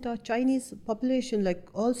 30% of Chinese population, like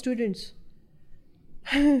all students.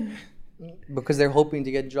 Because they're hoping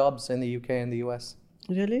to get jobs in the UK and the US.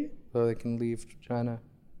 Really? So they can leave China.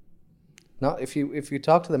 No, if you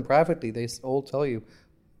talk to them privately, they all tell you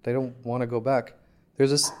they don't want to go back.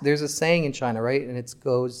 There's a saying in China, right? And it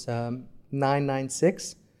goes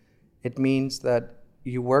 996. It means that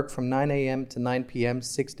you work from 9 a.m. to 9 p.m.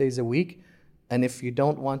 6 days a week, and if you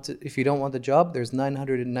don't want the job, there's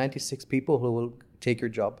 996 people who will take your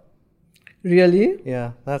job. Really?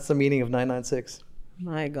 Yeah, that's the meaning of 996.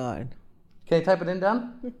 My God. Can you type it in,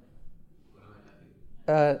 Dan?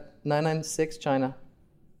 996 China.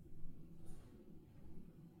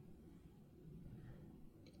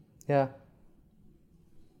 Yeah.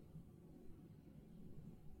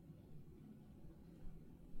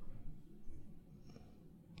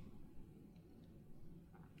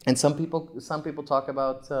 And some people talk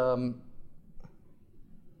about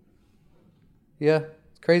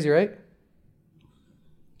it's crazy, right?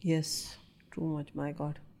 Yes. Too much, my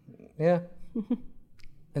God. Yeah.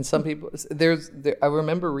 And some people I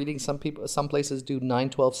remember reading some places do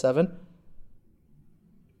 9-12-7.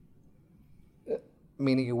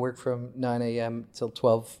 Meaning you work from 9 a.m. till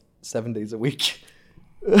 12, 7 days a week.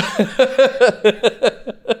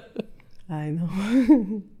 I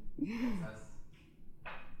know.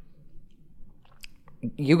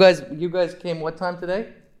 You guys came what time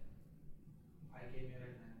today? I came here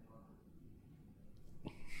at 9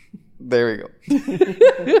 o'clock. There we go.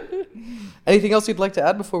 Anything else you'd like to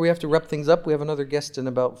add before we have to wrap things up? We have another guest in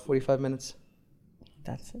about 45 minutes.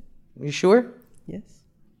 That's it. You sure? Yes.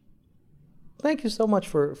 Thank you so much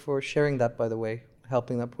for sharing that, by the way,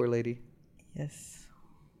 helping that poor lady. Yes.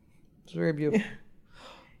 It's very beautiful.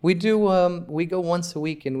 We go once a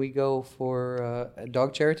week and we go for a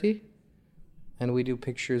dog charity. And we do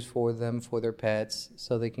pictures for them, for their pets,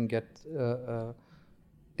 so they can get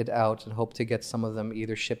it out and hope to get some of them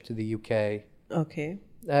either shipped to the UK. Okay.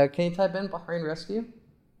 Can you type in Bahrain Rescue?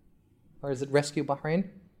 Or is it Rescue Bahrain?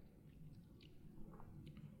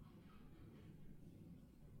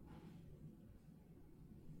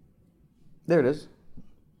 There it is.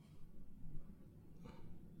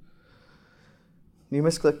 You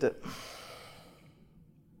misclicked it.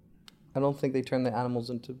 I don't think they turn the animals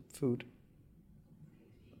into food.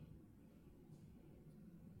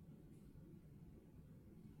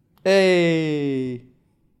 Hey.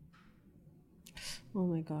 Oh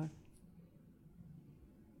my God.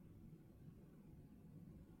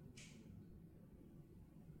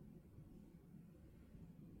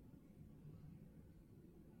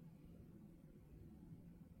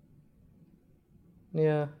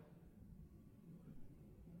 Yeah.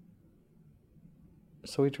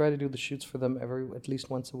 So we try to do the shoots for them at least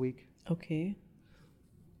once a week, Okay.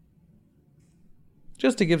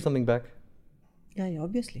 just to give something back. Yeah, yeah,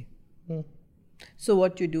 obviously. Hmm. So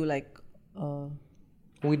what you do, like,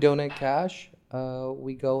 We donate cash.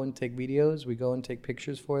 We go and take videos. We go and take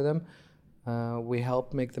pictures for them. We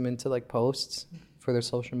help make them into like posts for their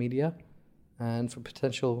social media, and for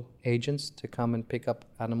potential agents to come and pick up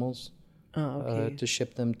animals okay. to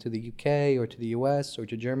ship them to the UK or to the US or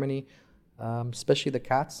to Germany, especially the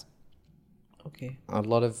cats. Okay. A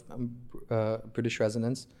lot of British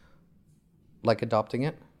residents like adopting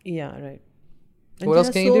it. Yeah, right. What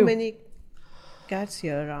else can you There are do? so many cats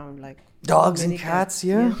here around, like Dogs and many cats,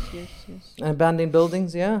 yeah. Yes, yes, yes. Abandoned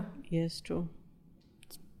buildings, yeah. Yes, true.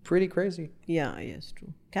 Pretty crazy. Yeah, yes,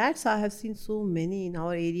 true. Cats, I have seen so many in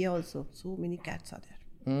our area also. So many cats are there.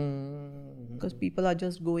 Because people are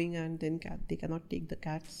just going and then they cannot take the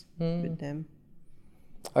cats with them.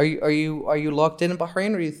 Are you locked in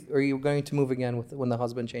Bahrain, or are you going to move again when the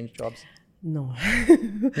husband changed jobs? No.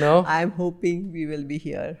 No? I'm hoping we will be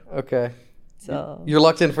here. Okay. So You're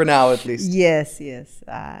locked in for now, at least. yes, yes.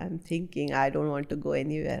 I'm thinking I don't want to go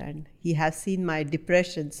anywhere, and he has seen my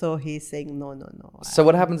depression, so he's saying no, no, no. So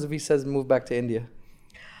what happens if he says move back to India?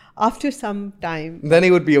 After some time, Then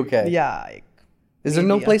he would be okay. yeah. Like, Is there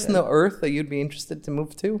no maybe place in after- the earth that you'd be interested to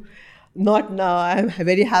move to? Not now. I'm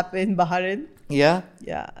very happy in Bahrain. Yeah.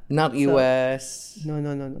 Yeah. Not US. No,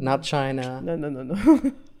 no, no, no. Not China. No, no, no,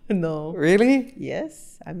 no. No. Really?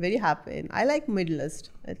 Yes, I'm very happy. And I like Middle East.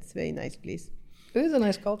 It's a very nice place. It is a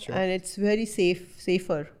nice culture. And it's very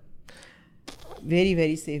safer. Very,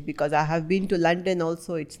 very safe, because I have been to London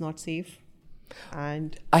also, it's not safe.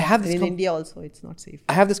 And I have this in India also, it's not safe.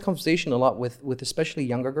 I have this conversation a lot with especially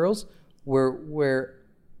younger girls, where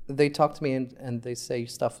they talk to me and they say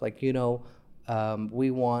stuff like,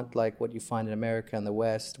 we want like what you find in America and the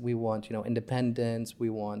West. We want, independence. We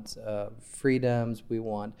want freedoms. We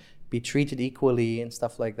want be treated equally and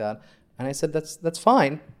stuff like that. And I said, that's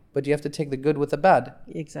fine, but you have to take the good with the bad.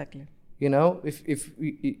 Exactly.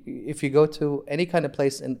 If you go to any kind of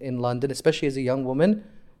place in London, especially as a young woman,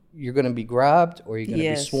 you're going to be grabbed or you're going to be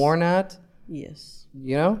Yes. sworn at. Yes.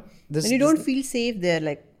 This, And you don't feel safe there.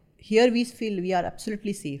 Like here we feel we are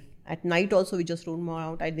absolutely safe. At night also we just roam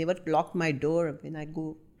out. I never lock my door when I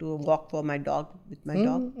go to walk for my dog with my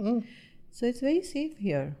dog. So it's very safe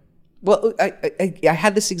here. Well, I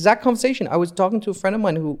had this exact conversation. I was talking to a friend of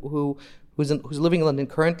mine who's living in London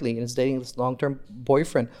currently and is dating this long-term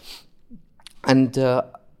boyfriend, and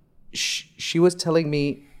she was telling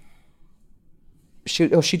me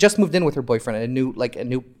she just moved in with her boyfriend in a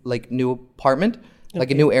new apartment,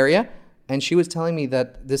 like a new area, and she was telling me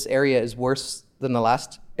that this area is worse than the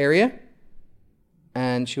last area,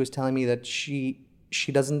 and she was telling me that she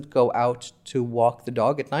doesn't go out to walk the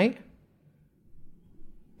dog at night.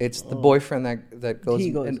 It's the boyfriend that goes. He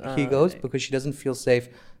goes. And he goes Right. because she doesn't feel safe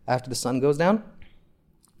after the sun goes down.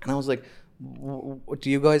 And I was like, do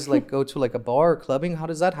you guys like go to like a bar or clubbing? How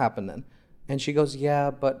does that happen then? And she goes, yeah,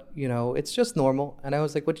 but it's just normal. And I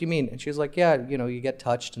was like, what do you mean? And she was like, yeah, you get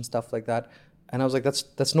touched and stuff like that. And I was like,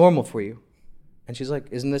 that's normal for you. And she's like,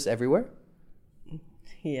 isn't this everywhere?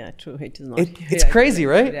 Yeah, true. It is not. It's crazy,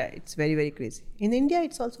 right? Yeah, it's very, very crazy. In India,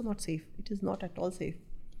 it's also not safe. It is not at all safe.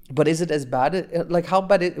 But is it as bad? Like, how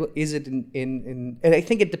bad is it in? And I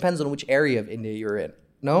think it depends on which area of India you're in.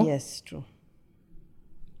 No. Yes, true.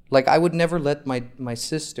 Like, I would never let my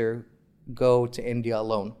sister go to India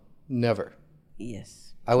alone. Never.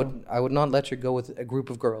 Yes. I would not let her go with a group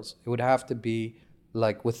of girls. It would have to be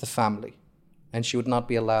like with the family, and she would not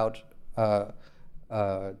be allowed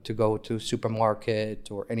to go to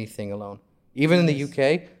supermarket or anything alone. Even in the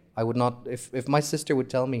UK, I would not. If my sister would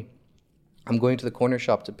tell me, I'm going to the corner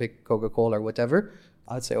shop to pick Coca-Cola or whatever,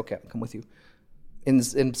 I'd say, okay, I'll come with you.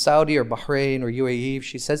 In Saudi or Bahrain or UAE, if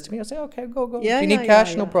she says to me, I'll say, okay, go. Yeah, if you need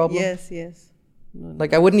cash, no problem. Yes. No.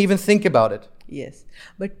 Like, I wouldn't even think about it. Yes,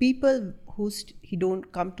 but people who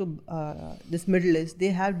don't come to this Middle East, they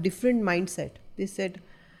have different mindset.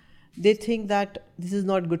 They think that this is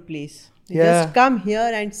not good place. They Yeah. just come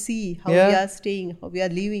here and see how Yeah. we are staying, how we are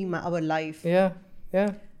living our life, Yeah.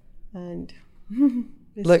 and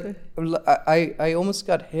it's Like, good. I almost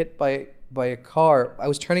got hit by a car. I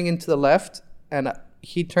was turning into the left, and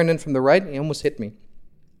he turned in from the right, and he almost hit me.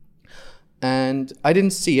 And I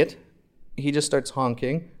didn't see it. He just starts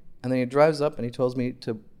honking, And then he drives up and he tells me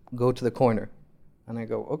to go to the corner. And I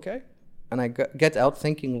go, okay. And I get out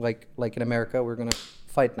thinking like in America, we're going to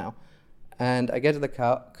fight now. And I get to the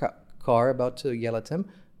car about to yell at him.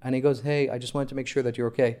 And he goes, hey, I just wanted to make sure that you're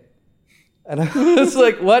okay. And I was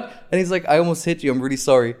like, what? And he's like, I almost hit you. I'm really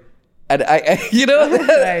sorry. And I you know.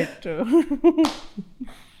 Right, true.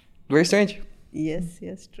 Very strange.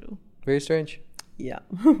 Yes, true. Very strange. Yeah.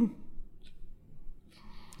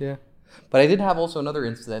 Yeah. But I did have also another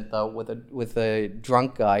incident though with a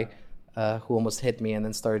drunk guy who almost hit me and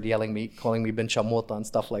then started calling me Ben Chamota and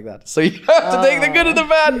stuff like that. So you have to take the good and the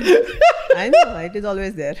bad. I know, it is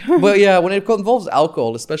always there. But yeah, when it involves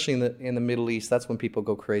alcohol, especially in the Middle East, that's when people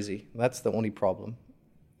go crazy. That's the only problem.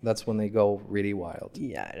 That's when they go really wild.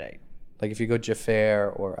 Yeah, right. Like if you go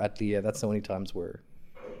Jafar or Atliya, that's the only times where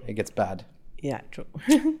it gets bad. Yeah, true.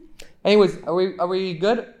 Anyways, are we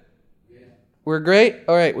good? Yeah. We're great.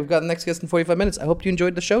 All right, we've got the next guest in 45 minutes. I hope you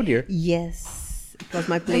enjoyed the show, dear. Yes, it was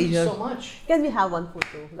my pleasure. Thank you so much. Can we have one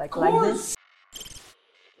photo like this?